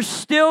 you're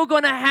still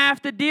going to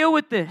have to deal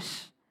with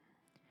this.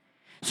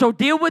 So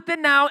deal with it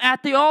now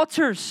at the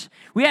altars.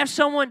 We have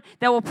someone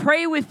that will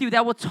pray with you,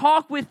 that will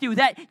talk with you,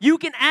 that you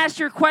can ask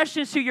your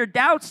questions to, your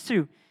doubts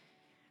to.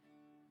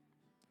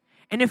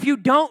 And if you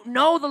don't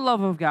know the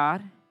love of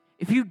God,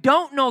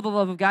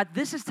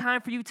 this is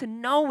time for you to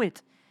know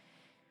it,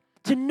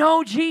 to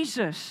know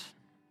Jesus.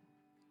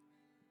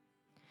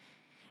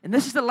 And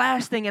this is the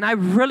last thing, and I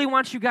really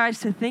want you guys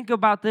to think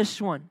about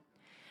this one.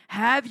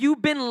 Have you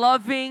been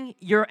loving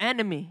your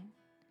enemy?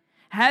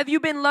 Have you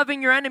been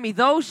loving your enemy?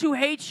 Those who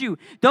hate you,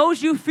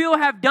 those you feel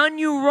have done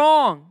you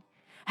wrong.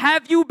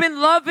 Have you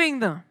been loving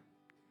them?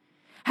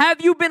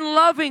 Have you been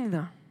loving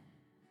them?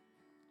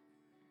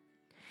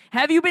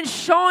 Have you been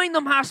showing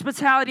them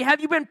hospitality?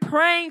 Have you been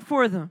praying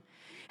for them?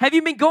 Have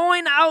you been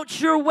going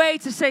out your way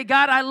to say,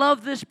 God, I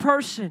love this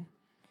person?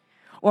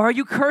 Or are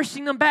you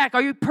cursing them back?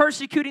 Are you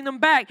persecuting them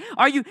back?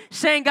 Are you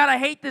saying, God, I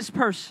hate this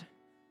person?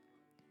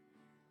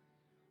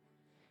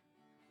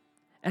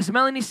 As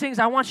Melanie sings,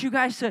 I want you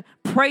guys to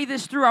pray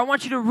this through. I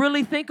want you to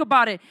really think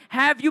about it.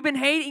 Have you been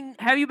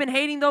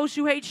hating those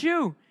who hate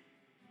you?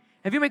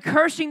 Have you been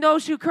cursing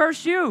those who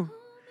curse you?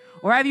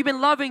 Or have you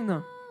been loving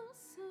them?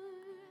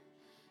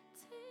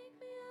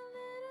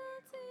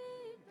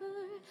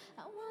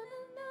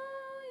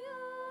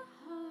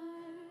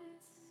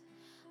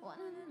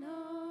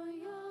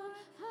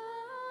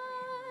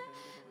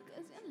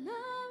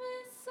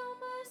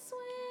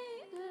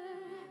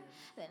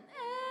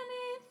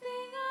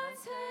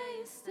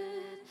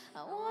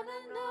 I want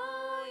to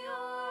know your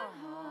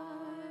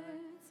heart.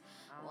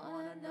 I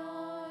want to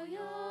know your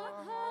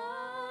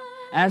heart.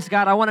 Ask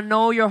God, I want to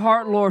know your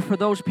heart, Lord, for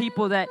those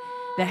people that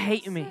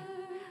hate me.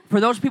 For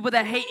those people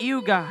that hate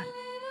you, God.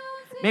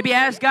 Maybe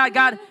ask God,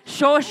 God,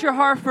 show us your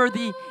heart for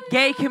the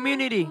gay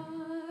community.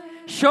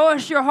 Show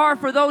us your heart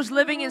for those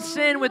living in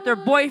sin with their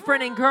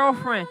boyfriend and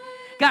girlfriend.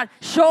 God,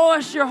 show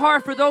us your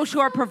heart for those who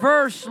are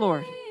perverse,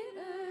 Lord.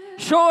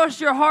 Show us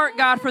your heart,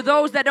 God, for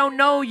those that don't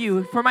know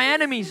you, for my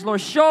enemies,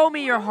 Lord. Show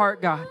me your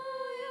heart, God.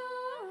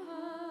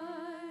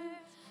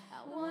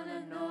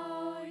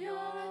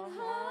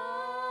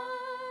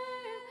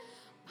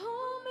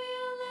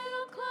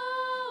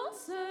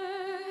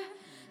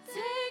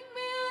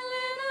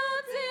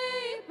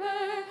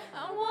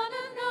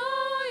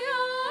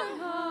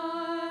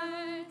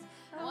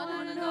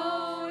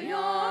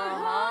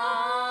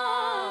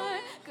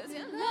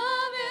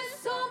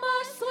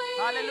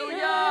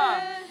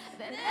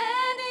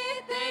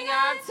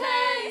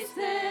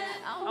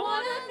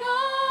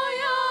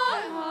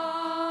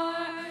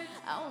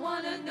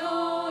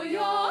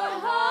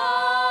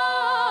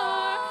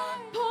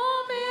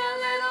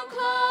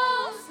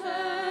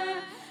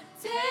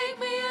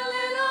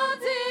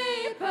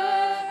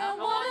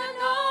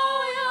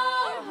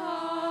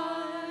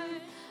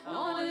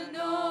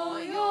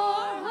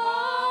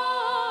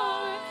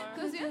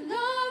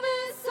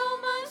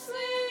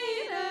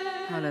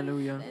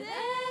 Hallelujah.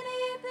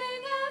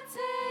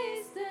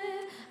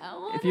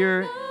 If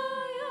you're,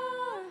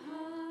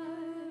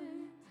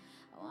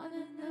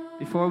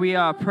 before we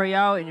pray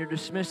out and you're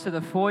dismissed to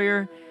the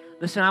foyer,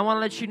 listen, I want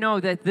to let you know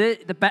that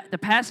the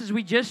passage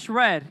we just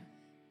read,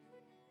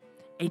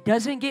 it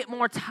doesn't get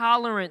more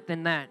tolerant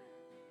than that.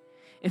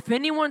 If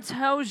anyone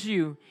tells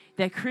you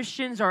that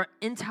Christians are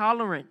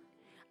intolerant,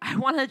 I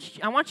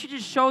want you to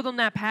show them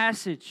that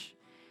passage.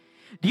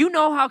 Do you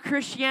know how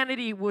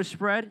Christianity was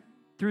spread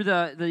through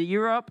the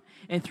Europe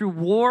and through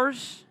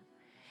wars?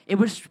 It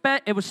was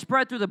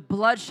spread through the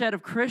bloodshed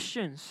of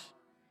Christians.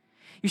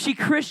 You see,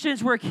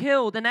 Christians were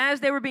killed, and as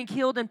they were being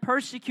killed and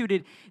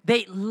persecuted,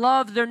 they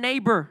loved their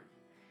neighbor.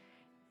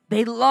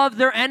 They loved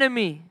their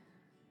enemy.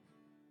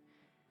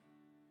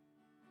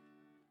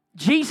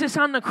 Jesus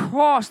on the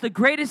cross, the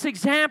greatest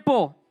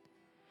example.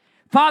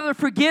 Father,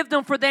 forgive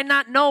them, for they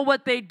not know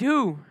what they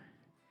do.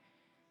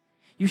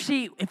 You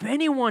see, if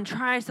anyone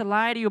tries to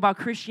lie to you about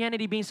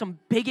Christianity being some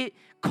bigot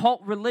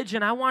cult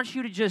religion, I want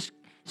you to just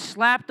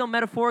slap them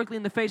metaphorically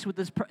in the face with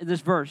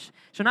this verse.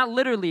 So not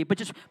literally, but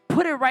just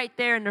put it right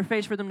there in their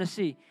face for them to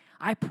see.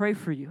 I pray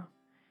for you.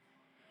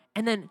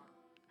 And then,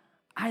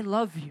 I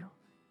love you.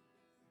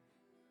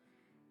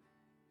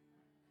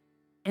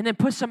 And then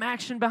put some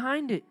action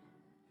behind it.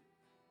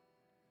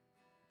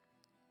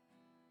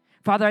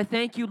 Father, I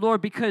thank you, Lord,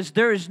 because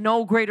there is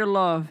no greater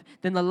love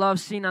than the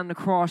love seen on the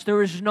cross.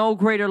 There is no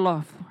greater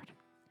love, Lord.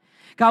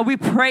 God, we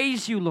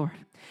praise you, Lord.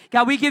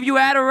 God, we give you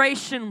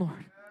adoration,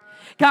 Lord.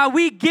 God,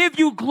 we give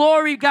you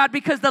glory, God,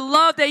 because the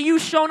love that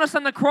you've shown us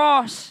on the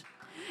cross,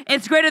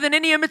 it's greater than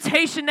any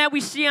imitation that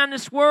we see on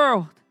this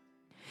world.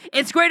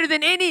 It's greater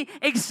than any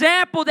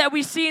example that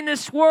we see in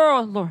this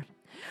world, Lord.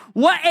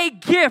 What a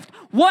gift.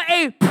 What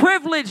a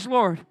privilege,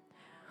 Lord.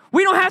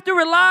 We don't have to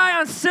rely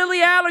on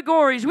silly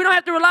allegories. We don't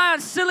have to rely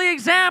on silly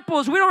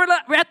examples. We don't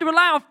have to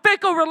rely on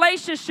fickle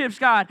relationships,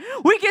 God.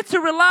 We get to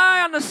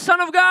rely on the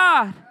Son of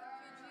God.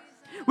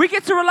 We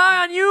get to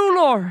rely on you,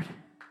 Lord.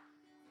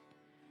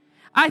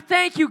 I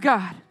thank you,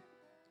 God.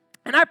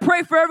 And I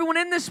pray for everyone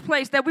in this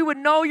place that we would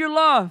know your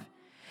love.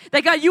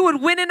 That, God, you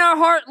would win in our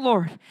heart,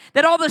 Lord.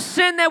 That all the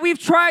sin that we've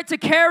tried to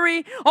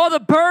carry, all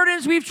the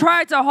burdens we've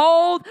tried to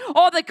hold,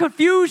 all the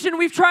confusion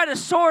we've tried to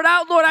sort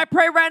out, Lord, I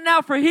pray right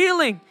now for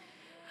healing.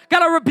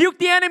 God, I rebuke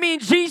the enemy in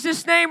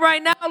Jesus' name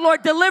right now,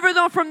 Lord. Deliver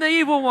them from the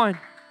evil one.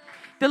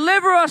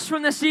 Deliver us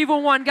from this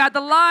evil one, God. The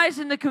lies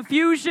and the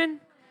confusion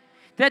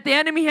that the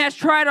enemy has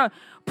tried to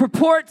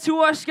purport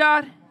to us,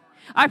 God.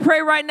 I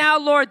pray right now,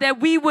 Lord, that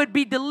we would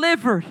be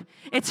delivered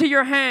into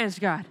your hands,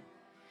 God.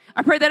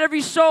 I pray that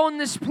every soul in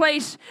this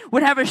place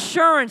would have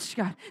assurance,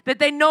 God, that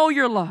they know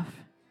your love.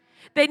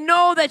 They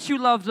know that you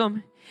love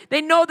them.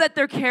 They know that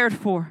they're cared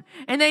for.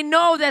 And they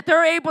know that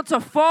they're able to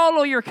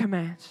follow your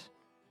commands.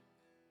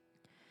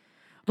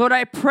 Lord,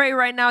 I pray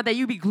right now that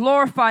you be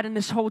glorified in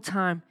this whole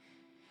time.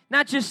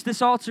 Not just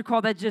this altar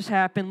call that just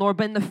happened, Lord,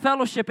 but in the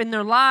fellowship, in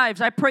their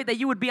lives. I pray that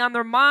you would be on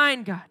their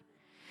mind, God.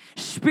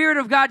 Spirit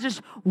of God,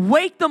 just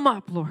wake them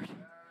up, Lord.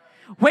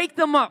 Wake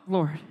them up,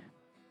 Lord.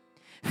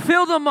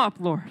 Fill them up,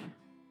 Lord.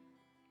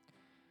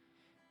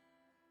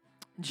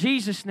 In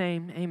Jesus'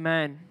 name,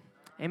 amen.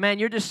 Amen.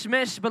 You're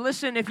dismissed. But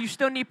listen, if you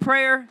still need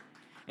prayer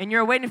and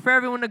you're waiting for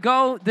everyone to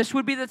go, this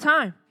would be the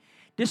time.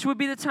 This would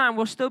be the time.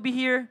 We'll still be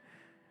here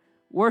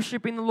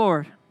worshiping the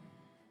Lord.